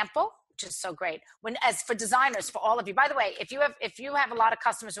the sample, which is so great, as for designers, for all of you. By the way, if you have a lot of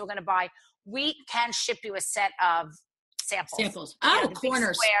customers who are going to buy, we can ship you a set of samples.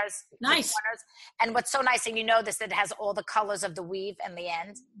 Corners. Squares, nice. Corners. And what's so nice, and that it has all the colors of the weave and the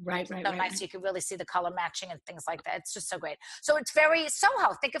end. Right. Nice. So you can really see the color matching and things like that. It's just so great. So it's very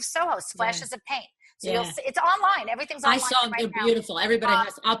Soho. Think of Soho, splashes of paint. So you'll see, it's online. Everything's online. I saw they're beautiful. Everybody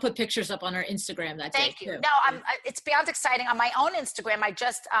has. I'll put pictures up on our Instagram that day. Thank you. No, it's beyond exciting. On my own Instagram, I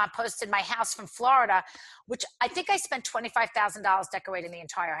just posted my house from Florida, which I think I spent $25,000 decorating the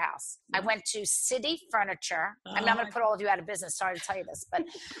entire house. I went to City Furniture. I'm going to put all of you out of business. Sorry to tell you this, but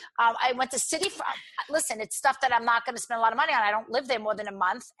I went to City. Listen, it's stuff that I'm not going to spend a lot of money on. I don't live there more than a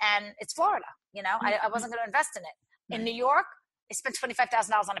month, and it's Florida. I wasn't going to invest in it. In New York, I spent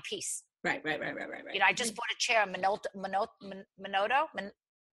 $25,000 on a piece. Right. I just bought a chair, Minolto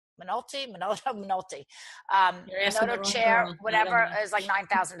chair, whatever. It was like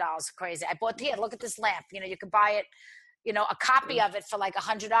 $9,000. Crazy. I bought look at this lamp. You could buy it, a copy of it for like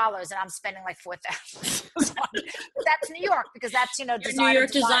 $100, and I'm spending like $4,000. That's New York, because that's, Your New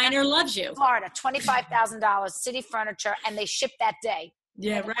York designer loves you. Florida, $25,000, City Furniture, and they ship that day.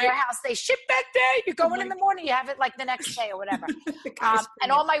 Yeah, right. Warehouse, they ship that day. You go in the morning, you have it like the next day or whatever.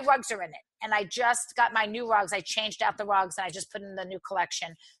 And all my rugs are in it. And I just got my new rugs. I changed out the rugs, and I just put in the new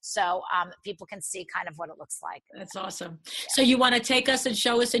collection, so people can see kind of what it looks like. That's awesome. Yeah. So you want to take us and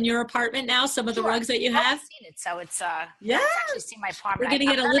show us in your apartment now some of the rugs that you have? I haven't seen it, so it's actually see my apartment. We're going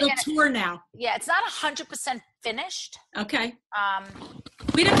to get a little tour now. Yeah, it's not 100% finished. Okay.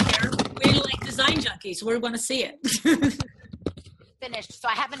 We don't care. We're like design junkies. We want to see it. Finished, so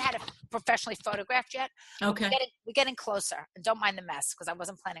I haven't had it professionally photographed yet. Okay, we're getting closer. Don't mind the mess, because I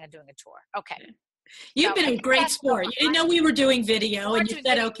wasn't planning on doing a tour. Okay, you've been a great sport. You didn't know we were doing video, and you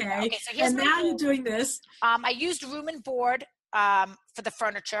said okay. So and now you're doing this. I used room and board for the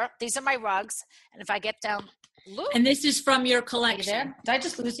furniture. These are my rugs, and if I get down, look. And this is from your collection. Did I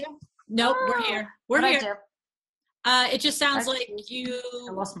just lose you? Nope, we're here. We're here. It just sounds like you.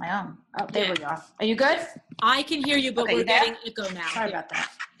 I lost my own. Oh, there we go. Are you good? I can hear you, but we're getting echo now. Sorry about that.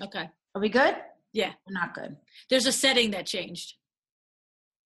 Okay. Are we good? Yeah. We're not good. There's a setting that changed.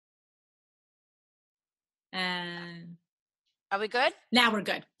 And Are we good? Now we're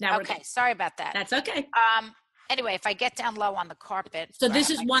good. Now we're Okay. good. Sorry about that. That's okay. Anyway, if I get down low on the carpet. So this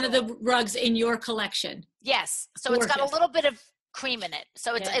is one of the rugs in your collection. Yes. So Gorgeous. It's got a little bit of cream in it.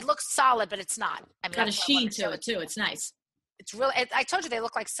 So it looks solid, but it's not. I mean, got a sheen to it too. It's nice. It's really, I told you they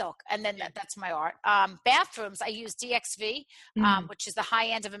look like silk. And then that's my art. Bathrooms, I use DXV, which is the high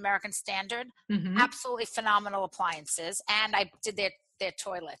end of American Standard. Absolutely phenomenal appliances. And I did their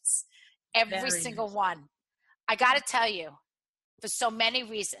toilets. Every single one. I got to tell you, for so many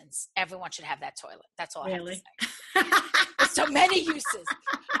reasons, everyone should have that toilet. That's all I have to say. For so many uses.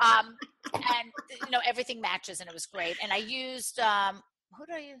 And, everything matches, and it was great. And I used, who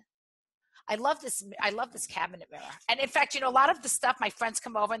do I use? I love this cabinet mirror. And in fact, a lot of the stuff, my friends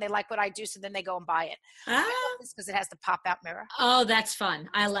come over and they like what I do, so then they go and buy it. I love this because it has the pop-out mirror. Oh, that's fun.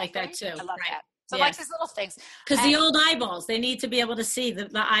 I like that too. I love that. So like these little things. Because the old eyeballs, they need to be able to see the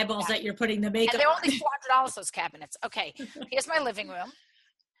eyeballs that you're putting the makeup on. And they're only $400, those cabinets. Okay, here's my living room.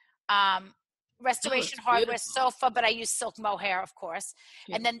 Restoration hardware sofa, but I use silk mohair, of course.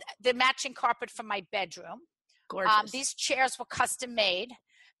 Yeah. And then the matching carpet from my bedroom. Gorgeous. These chairs were custom made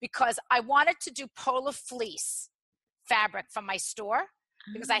because I wanted to do polar fleece fabric from my store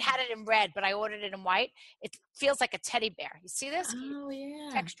because I had it in red, but I ordered it in white. It feels like a teddy bear. You see this? Oh,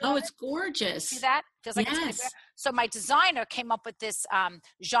 yeah. Texture it's gorgeous. See that? Feels like a teddy bear. So my designer came up with this.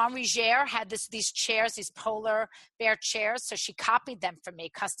 Jean Rigier had these chairs, these polar bear chairs. So she copied them for me,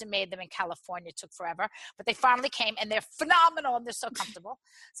 custom made them in California. It took forever, but they finally came, and they're phenomenal, and they're so comfortable.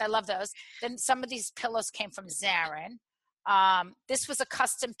 So I love those. Then some of these pillows came from Zarin. This was a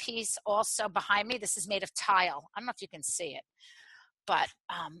custom piece also behind me. This is made of tile. I don't know if you can see it, but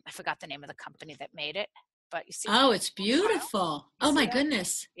I forgot the name of the company that made it. But you see, it's beautiful. Oh my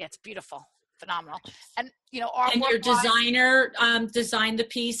goodness. Yeah, it's beautiful, phenomenal. And and your designer designed the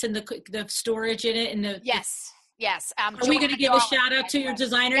piece and the storage in it and the yes. Are we going to give a shout out to your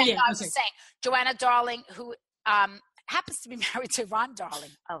designer? Yeah, I was just saying, Joanna Darling, who happens to be married to Ron Darling,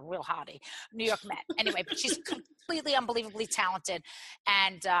 a real hottie, New York Met. Anyway, but she's completely unbelievably talented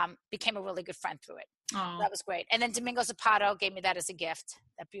and became a really good friend through it. Oh. That was great. And then Domingo Zapata gave me that as a gift,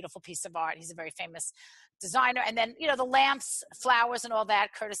 that beautiful piece of art. He's a very famous designer. And then, the lamps, flowers, and all that,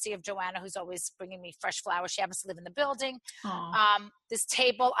 courtesy of Joanna, who's always bringing me fresh flowers. She happens to live in the building. This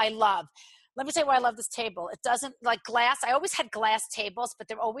table I love. Let me tell you why I love this table. It doesn't, like glass. I always had glass tables, but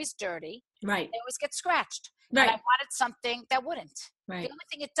they're always dirty. Right. They always get scratched. Right. And I wanted something that wouldn't. Right. The only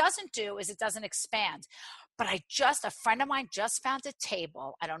thing it doesn't do is it doesn't expand. But a friend of mine just found a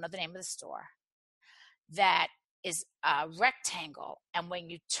table. I don't know the name of the store. That is a rectangle. And when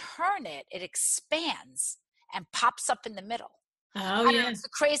you turn it, it expands and pops up in the middle. Oh, yeah. It's the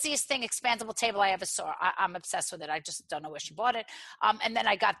craziest thing, expandable table I ever saw. I'm obsessed with it. I just don't know where she bought it. And then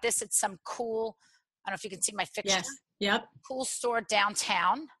I got this at some cool, I don't know if you can see my fixture. Yes. Yep. Cool store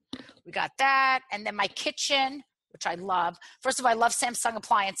downtown. We got that. And then my kitchen, which I love. First of all, I love Samsung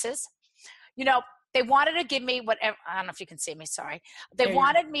appliances. They wanted to give me whatever. I don't know if you can see me. Sorry. They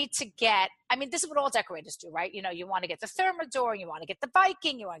wanted me to get, this is what all decorators do, right? You want to get the Thermador, you want to get the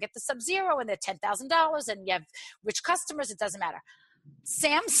Viking, you want to get the Sub-Zero, and they're $10,000, and you have rich customers. It doesn't matter.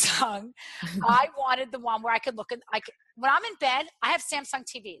 Samsung, I wanted the one where I could look at, when I'm in bed, I have Samsung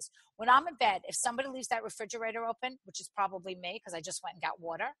TVs. When I'm in bed, if somebody leaves that refrigerator open, which is probably me because I just went and got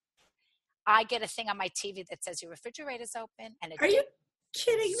water, I get a thing on my TV that says your refrigerator's open. And Are you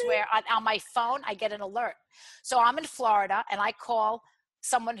kidding me? Swear on my phone, I get an alert. So I'm in Florida and I call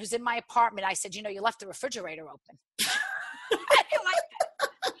someone who's in my apartment. I said, you left the refrigerator open.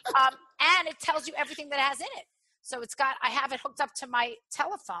 And it tells you everything that it has in it. So I have it hooked up to my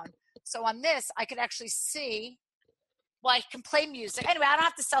telephone. So on this, I could actually see, I can play music. Anyway, I don't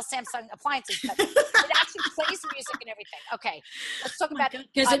have to sell Samsung appliances, but it actually plays music and everything. Okay, let's talk about it.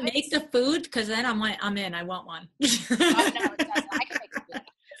 Does it make the food? Because then I'm in. I want one. Oh, no, it doesn't. I can make it.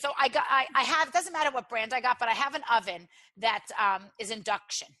 So I have, it doesn't matter what brand I got, but I have an oven that is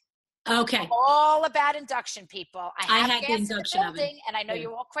induction. Okay. I'm all about induction, people. I have had gas the induction in the building, oven. and I know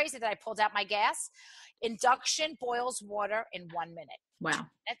you're all crazy that I pulled out my gas. Induction boils water in 1 minute. Wow.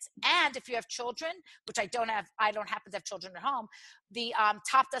 And if you have children, which I don't happen to have children at home, the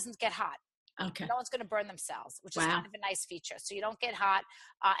top doesn't get hot. Okay. No one's going to burn themselves, which is kind of a nice feature. So you don't get hot,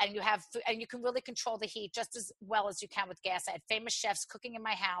 and you can really control the heat just as well as you can with gas. I had famous chefs cooking in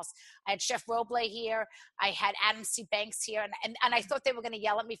my house. I had Chef Roble here. I had Adam C. Banks here, and I thought they were going to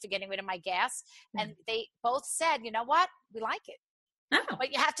yell at me for getting rid of my gas, and they both said, "You know what? We like it." Oh.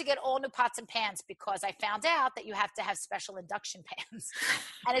 But you have to get all new pots and pans because I found out that you have to have special induction pans.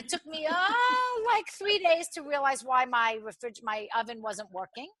 And it took me like 3 days to realize why my oven wasn't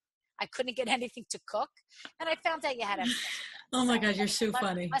working. I couldn't get anything to cook. And I found out you had to have special pans. Oh my God, you're so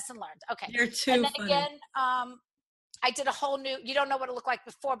funny. Lesson learned. Okay. You're too and then funny. again, I did a whole new, you don't know what it looked like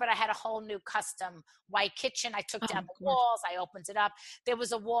before, but I had a whole new custom white kitchen. I took down the walls. I opened it up. There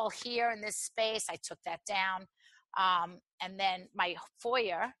was a wall here in this space. I took that down. And then my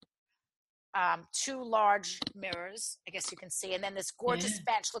foyer, 2 large mirrors, I guess you can see. And then this gorgeous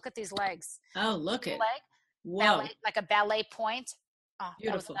bench. Look at these legs. Oh, look at leg. Whoa. Ballet, like a ballet point. Oh,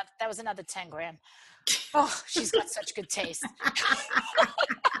 beautiful. That was another 10 grand. Oh, she's got such good taste.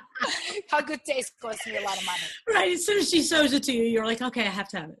 How good taste costs me a lot of money. Right. As soon as she shows it to you, you're like, okay, I have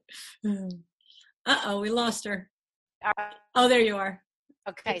to have it. Uh-oh, we lost her. Oh, there you are.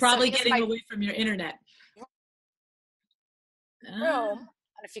 Okay. You're probably getting away from your internet. Room. I don't know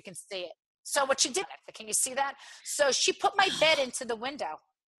if you can see it. So what she did, can you see that? So she put my bed into the window.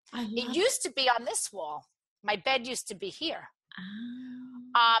 It used to be on this wall. My bed used to be here.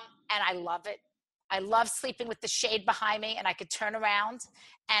 And I love it. I love sleeping with the shade behind me, and I could turn around,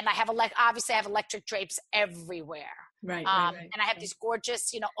 and I have obviously I have electric drapes everywhere. Right. And I have these gorgeous,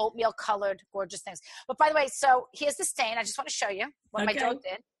 oatmeal colored, gorgeous things. But by the way, so here's the stain. I just want to show you what my dog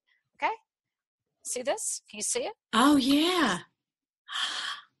did. Okay. See this? Can you see it? Oh yeah.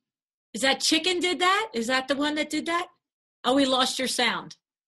 Is that Chicken did that? Is that the one that did that? Oh, we lost your sound.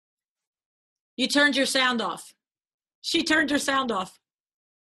 You turned your sound off. She turned her sound off.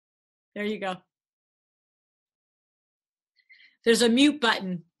 There you go. There's a mute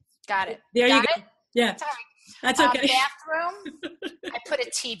button. Got it. There you go. Yeah. Sorry. That's okay. Bathroom. I put a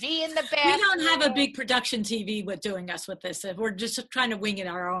TV in the bathroom. We don't have a big production TV doing us with this. We're just trying to wing it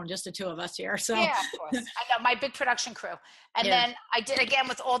our own, just the two of us here. So yeah, of course. I know, my big production crew. And then I did again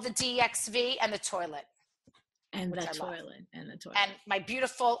with all the DXV and the toilet. And the toilet. And my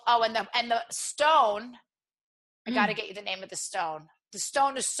beautiful and the stone. I gotta get you the name of the stone. The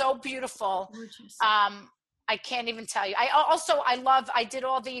stone is so beautiful. Gorgeous. I can't even tell you. I did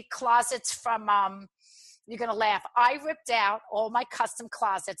all the closets from you're going to laugh. I ripped out all my custom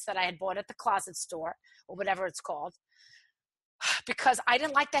closets that I had bought at the closet store or whatever it's called because I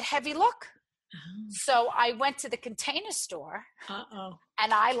didn't like that heavy look. So I went to the Container Store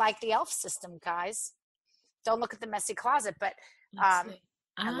and I like the elf system, guys. Don't look at the messy closet, but I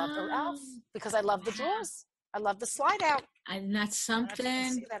love the elf because I love the drawers. I love the slide out. And that's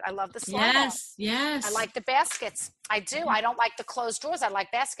something. I love the slide out. Yes. I like the baskets. I do. I don't like the closed drawers. I like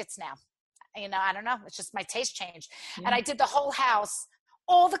baskets now. I don't know. It's just my taste changed. Yeah. And I did the whole house,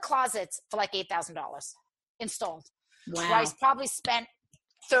 all the closets for like $8,000 installed. Wow. So I probably spent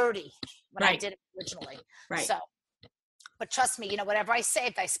 $30,000 when I did it originally. Right. So, but trust me, whatever I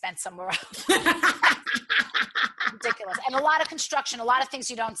saved, I spent somewhere else. Ridiculous. And a lot of construction, a lot of things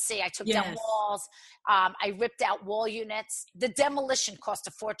you don't see. I took down walls. I ripped out wall units. The demolition cost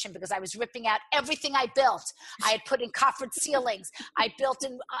a fortune because I was ripping out everything I built. I had put in coffered ceilings. I built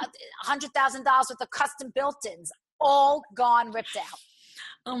in $100,000 worth of custom built-ins. All gone, ripped out.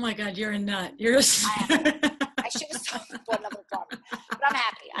 Oh my God, you're a nut. You're a I should have bought another apartment. But I'm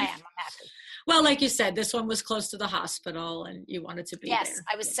happy. I'm happy. Well, like you said, this one was close to the hospital and you wanted to be there. Yes,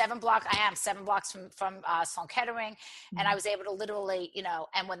 I was 7 blocks. I am 7 blocks from Sloan Kettering. And I was able to literally,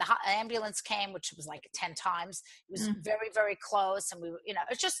 and when the ambulance came, which was like 10 times, it was very, very close. And we were,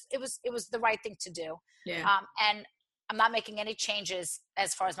 it was the right thing to do. Yeah. And I'm not making any changes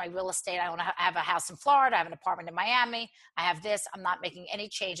as far as my real estate. I have a house in Florida. I have an apartment in Miami. I have this. I'm not making any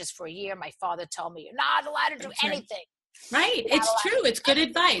changes for a year. My father told me, you're not allowed to do anything. Right. It's true. It's good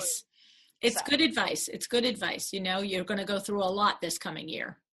advice. It's good advice. It's good advice. You're going to go through a lot this coming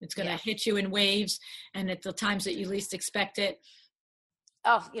year. It's going to hit you in waves and at the times that you least expect it.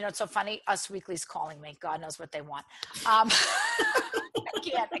 Oh, it's so funny. Us Weekly's calling me. God knows what they want. I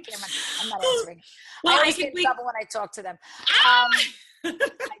can't. I'm not answering. Well, I get in trouble when I talk to them. I do.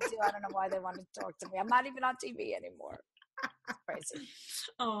 I don't know why they want to talk to me. I'm not even on TV anymore. It's crazy.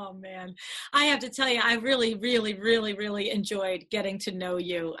 Oh man, I have to tell you, I really, really, really, really enjoyed getting to know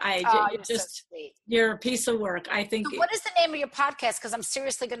you. You're so sweet. You're a piece of work. I think. So what is the name of your podcast? Because I'm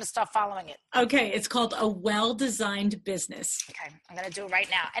seriously going to start following it. Okay, it's called A Well-Designed Business. Okay, I'm going to do it right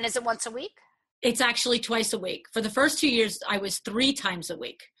now. And is it once a week? It's actually twice a week. For the first 2 years, I was 3 times a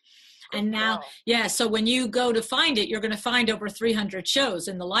week. And now, so when you go to find it, you're going to find over 300 shows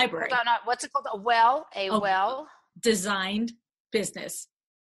in the library. Hold on, what's it called? A well-designed business.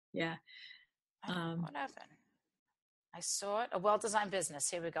 Yeah. What happened? I saw it. A well-designed business.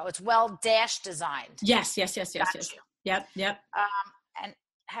 Here we go. It's well-designed. Yes. Got you. Yep. And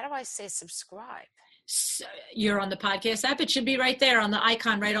how do I say subscribe? So you're on the podcast app. It should be right there on the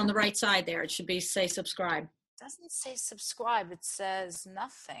icon, right on the right side there. It should be say subscribe. It doesn't say subscribe. It says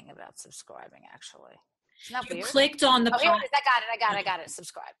nothing about subscribing, actually. Isn't that weird? Clicked on the here it is. I got it.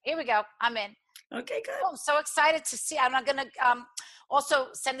 Subscribe. Here we go. I'm in. Okay, good. Oh, I'm so excited to see. I'm not going to also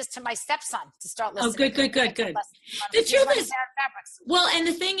send this to my stepson to start listening. Oh, good. The truth is, well, and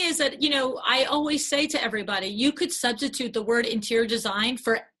the thing is that, I always say to everybody, you could substitute the word interior design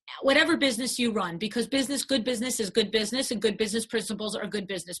for whatever business you run, because good business is good business, and good business principles are good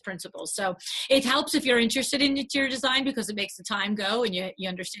business principles. So it helps if you're interested in interior design, because it makes the time go and you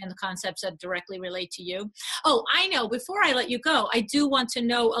understand the concepts that directly relate to you. Oh, I know. Before I let you go, I do want to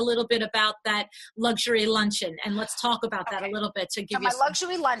know a little bit about that luxury luncheon, and let's talk about that a little bit to give you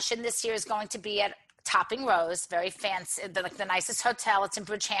luxury luncheon this year is going to be at Topping Rose, very fancy, the nicest hotel. It's in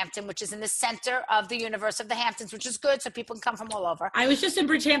Bridgehampton, which is in the center of the universe of the Hamptons, which is good, so people can come from all over. I was just in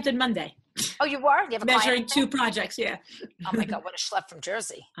Bridgehampton Monday. Oh, you were? You have a measuring 2 projects, yeah. Oh my God, what a schlep from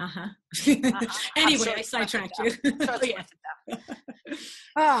Jersey. Anyway, sure I sidetracked you.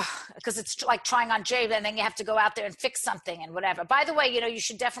 Because it's like trying on jade, and then you have to go out there and fix something and whatever. By the way, you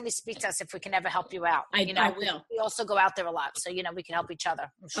should definitely speak to us if we can ever help you out. I will. We also go out there a lot, so we can help each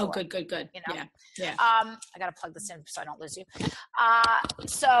other. I'm sure. Oh, good. Yeah. I got to plug this in so I don't lose you.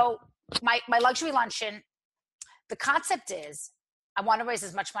 So my luxury luncheon, the concept is I want to raise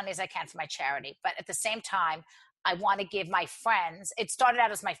as much money as I can for my charity, but at the same time, I want to give my friends, it started out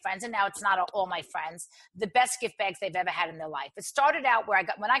as my friends, and now it's not all my friends, the best gift bags they've ever had in their life. It started out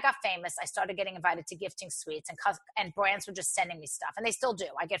when I got famous, I started getting invited to gifting suites, and brands were just sending me stuff, and they still do.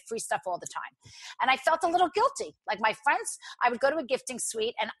 I get free stuff all the time. And I felt a little guilty. Like my friends, I would go to a gifting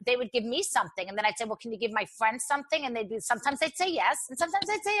suite, and they would give me something, and then I'd say, well, can you give my friends something? And sometimes they'd say yes, and sometimes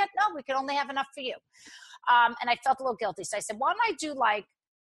they'd say, no, we can only have enough for you. And I felt a little guilty. So I said, why don't I do like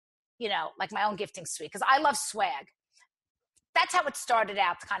my own gifting suite, because I love swag. That's how it started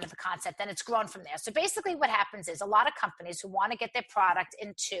out, kind of the concept, and it's grown from there. So basically what happens is a lot of companies who want to get their product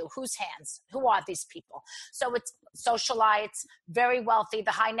into whose hands? Who are these people? So it's socialites, very wealthy,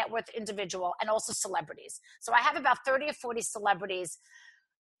 the high net worth individual, and also celebrities. So I have about 30 or 40 celebrities.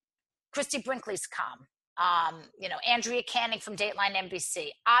 Christy Brinkley's come. Andrea Canning from Dateline NBC,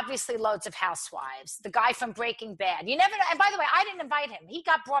 obviously loads of Housewives, the guy from Breaking Bad. You never know. And by the way, I didn't invite him. He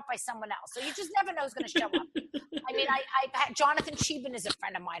got brought by someone else. So you just never know who's going to show up. I mean, Jonathan Cheban is a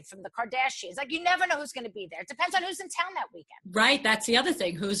friend of mine from the Kardashians. Like, you never know who's going to be there. It depends on who's in town that weekend. Right. That's the other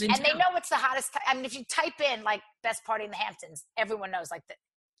thing. Who's in town. And they know it's the hottest. I mean, if you type in like best party in the Hamptons, everyone knows like that.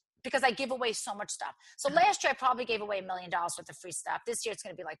 Because I give away so much stuff. So last year I probably gave away $1 million worth of free stuff. This year it's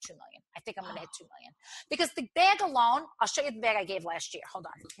going to be like $2 million. I think I'm going to hit $2 million. Because the bag alone, I'll show you the bag I gave last year. Hold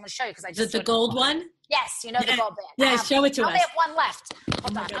on. I'm going to show you because I just. Is it the gold one? Yes, the gold bag. Yeah, show it to us. I only have one left.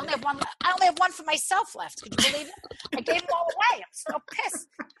 Hold on. I only have one for myself left. Could you believe it? I gave them all away. I'm so pissed.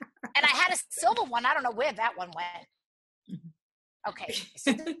 And I had a silver one. I don't know where that one went. Okay.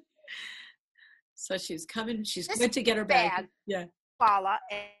 So she's coming. She's good to get her bag. Yeah. Paula.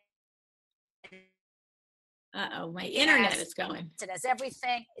 My internet is going. It has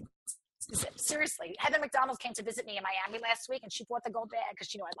everything. Seriously, Heather McDonald came to visit me in Miami last week, and she bought the gold bag because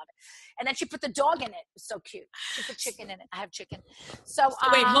she knew I love it. And then she put the dog in it. It was so cute. She put chicken in it. I have chicken. So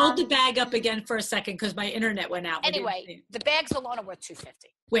wait, hold the bag up again for a second because my internet went out. Anyway, the bags alone are worth $250.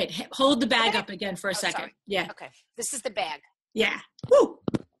 Wait, hold the bag up again for a second. Sorry. Yeah. Okay. This is the bag. Yeah. Woo!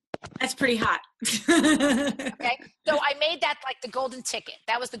 That's pretty hot. Okay. So I made that like the golden ticket.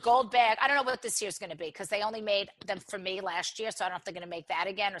 That was the gold bag. I don't know what this year's going to be because they only made them for me last year. So I don't know if they're going to make that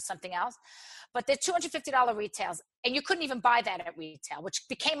again or something else. But they're $250 retails. And you couldn't even buy that at retail, which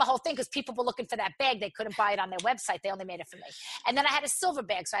became a whole thing because people were looking for that bag. They couldn't buy it on their website. They only made it for me. And then I had a silver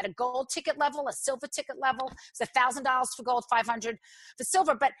bag. So I had a gold ticket level, a silver ticket level. It's $1,000 for gold, $500 for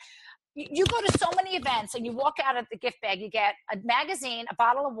silver. But you go to so many events and you walk out of the gift bag, you get a magazine, a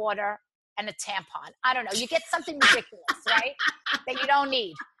bottle of water, and a tampon. I don't know. You get something ridiculous, right? That you don't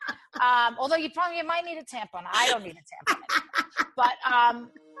need. Although you might need a tampon. I don't need a tampon anymore. But,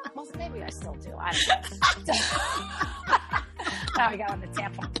 well, maybe I still do. I don't know. Now we got on the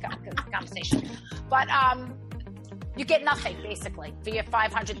tampon conversation. But you get nothing, basically, for your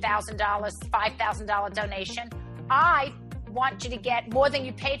 $500,000, $5,000 donation. I want you to get more than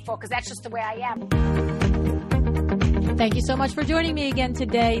you paid for because that's just the way I am. Thank you so much for joining me again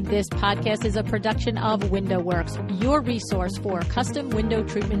today. This podcast is a production of WindowWorks, your resource for custom window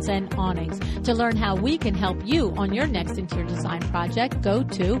treatments and awnings. To learn how we can help you on your next interior design project, go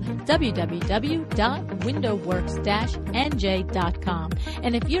to www.windowworks-nj.com.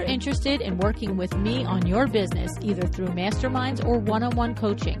 And if you're interested in working with me on your business, either through masterminds or one-on-one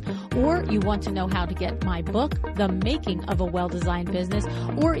coaching, or you want to know how to get my book, The Making of a Well-Designed Business,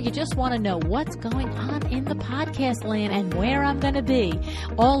 or you just want to know what's going on in the podcast land, plan and where I'm going to be.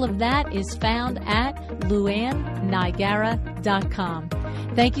 All of that is found at luannniagara.com.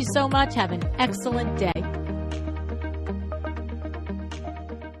 Thank you so much. Have an excellent day.